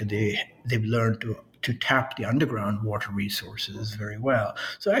there because they've learned to tap the underground water resources very well.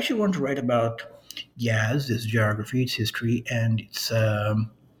 So I actually want to write about Yazd, its geography, its history, and its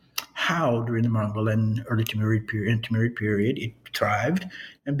how during the Mongol and early Timurid period it thrived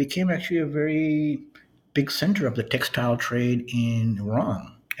and became actually a very big center of the textile trade in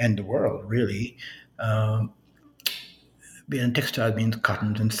Iran and the world, really. Textile means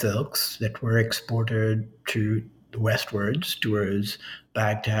cottons and silks that were exported to the westwards towards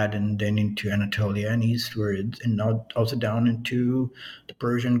Baghdad and then into Anatolia and eastwards, and now also down into the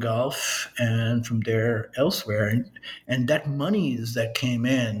Persian Gulf and from there elsewhere. And that monies that came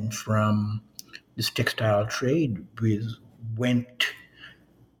in from this textile trade went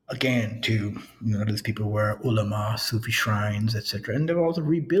again to, those people were ulama, Sufi shrines, etc. And they were also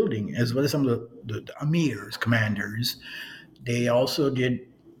rebuilding, as well as some of the amirs, commanders. They also did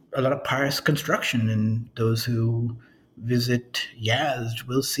a lot of pious construction, and those who visit Yazd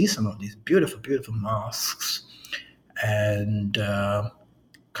will see some of these beautiful, beautiful mosques and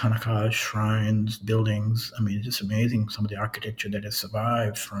Khanaqahs, shrines, buildings. I mean, it's just amazing, some of the architecture that has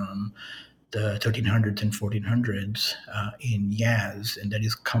survived from the 1300s and 1400s in Yazd, and that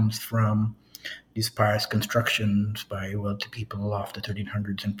comes from these pious constructions by wealthy people of the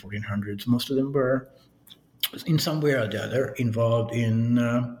 1300s and 1400s. Most of them were, in some way or the other, involved in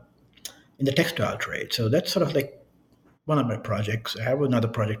the textile trade. So that's sort of like one of my projects. I have another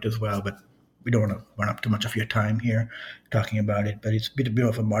project as well, but we don't want to run up too much of your time here talking about it, but it's a bit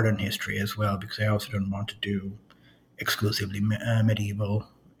of a modern history as well, because I also don't want to do exclusively medieval,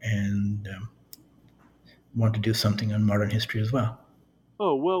 and want to do something on modern history as well.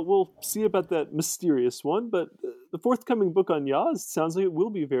 Oh, well, we'll see about that mysterious one, but the forthcoming book on Yaz sounds like it will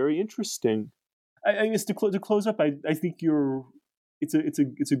be very interesting. I guess to close up, I think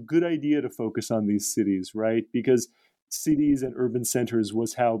it's a good idea to focus on these cities, right? Because cities and urban centers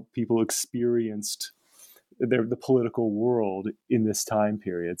was how people experienced the political world in this time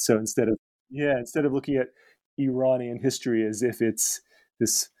period. So instead of looking at Iranian history as if it's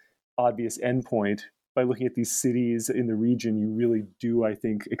this obvious endpoint, by looking at these cities in the region, you really do, I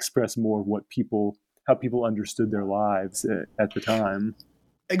think, express more of how people understood their lives at the time.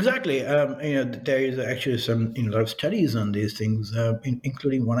 Exactly. There is actually some a lot of studies on these things,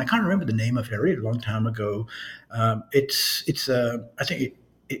 including one I can't remember the name of it. I read it a long time ago. It's I think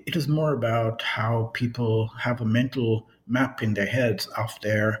it is more about how people have a mental map in their heads of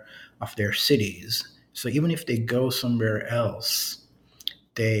their cities. So even if they go somewhere else,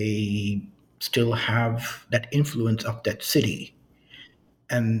 they still have that influence of that city,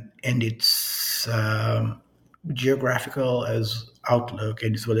 and its geographical as outlook,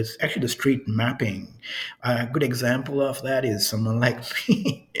 and as well as actually the street mapping. A good example of that is someone like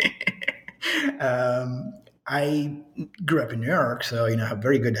me. I grew up in New York, so I have a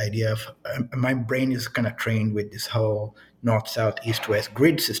very good idea of. My brain is kind of trained with this whole north, south, east, west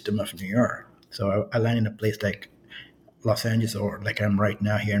grid system of New York. So I land in a place like Los Angeles, or like I'm right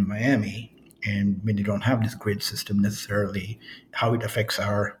now here in Miami, and when you don't have this grid system necessarily, how it affects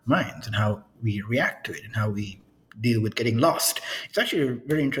our minds and how we react to it and how we deal with getting lost. It's actually a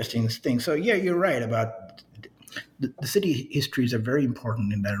very interesting thing. So yeah, you're right about the city histories are very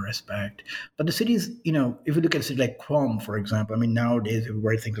important in that respect. But the cities, if you look at a city like Qom, for example, I mean, nowadays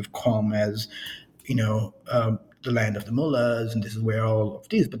everybody thinks of Qom as, the land of the mullahs, and this is where all of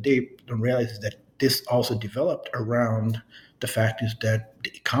these, but they don't realize that this also developed around the fact is that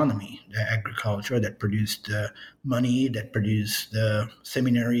the economy, the agriculture that produced the money, that produced the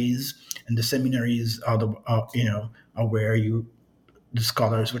seminaries, and the seminaries are are where the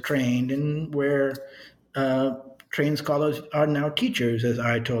scholars were trained, and where trained scholars are now teachers as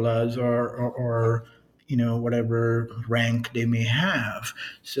ayatollahs, or whatever rank they may have.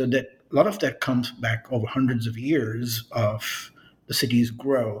 So that a lot of that comes back over hundreds of years of the city's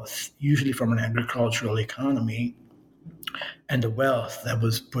growth, usually from an agricultural economy, and the wealth that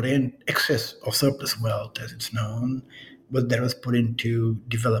was put in, excess or surplus wealth as it's known, but that was put into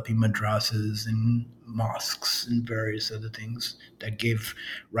developing madrasas and mosques and various other things that gave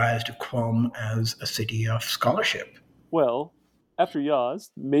rise to Qom as a city of scholarship. Well, after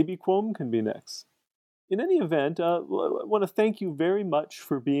Yaz, maybe Qom can be next. In any event, I want to thank you very much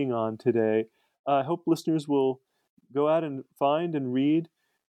for being on today. I hope listeners will go out and find and read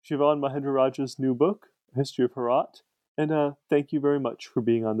Shivan Mahendrarajah's new book, A History of Herat. And thank you very much for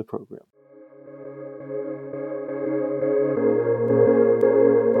being on the program.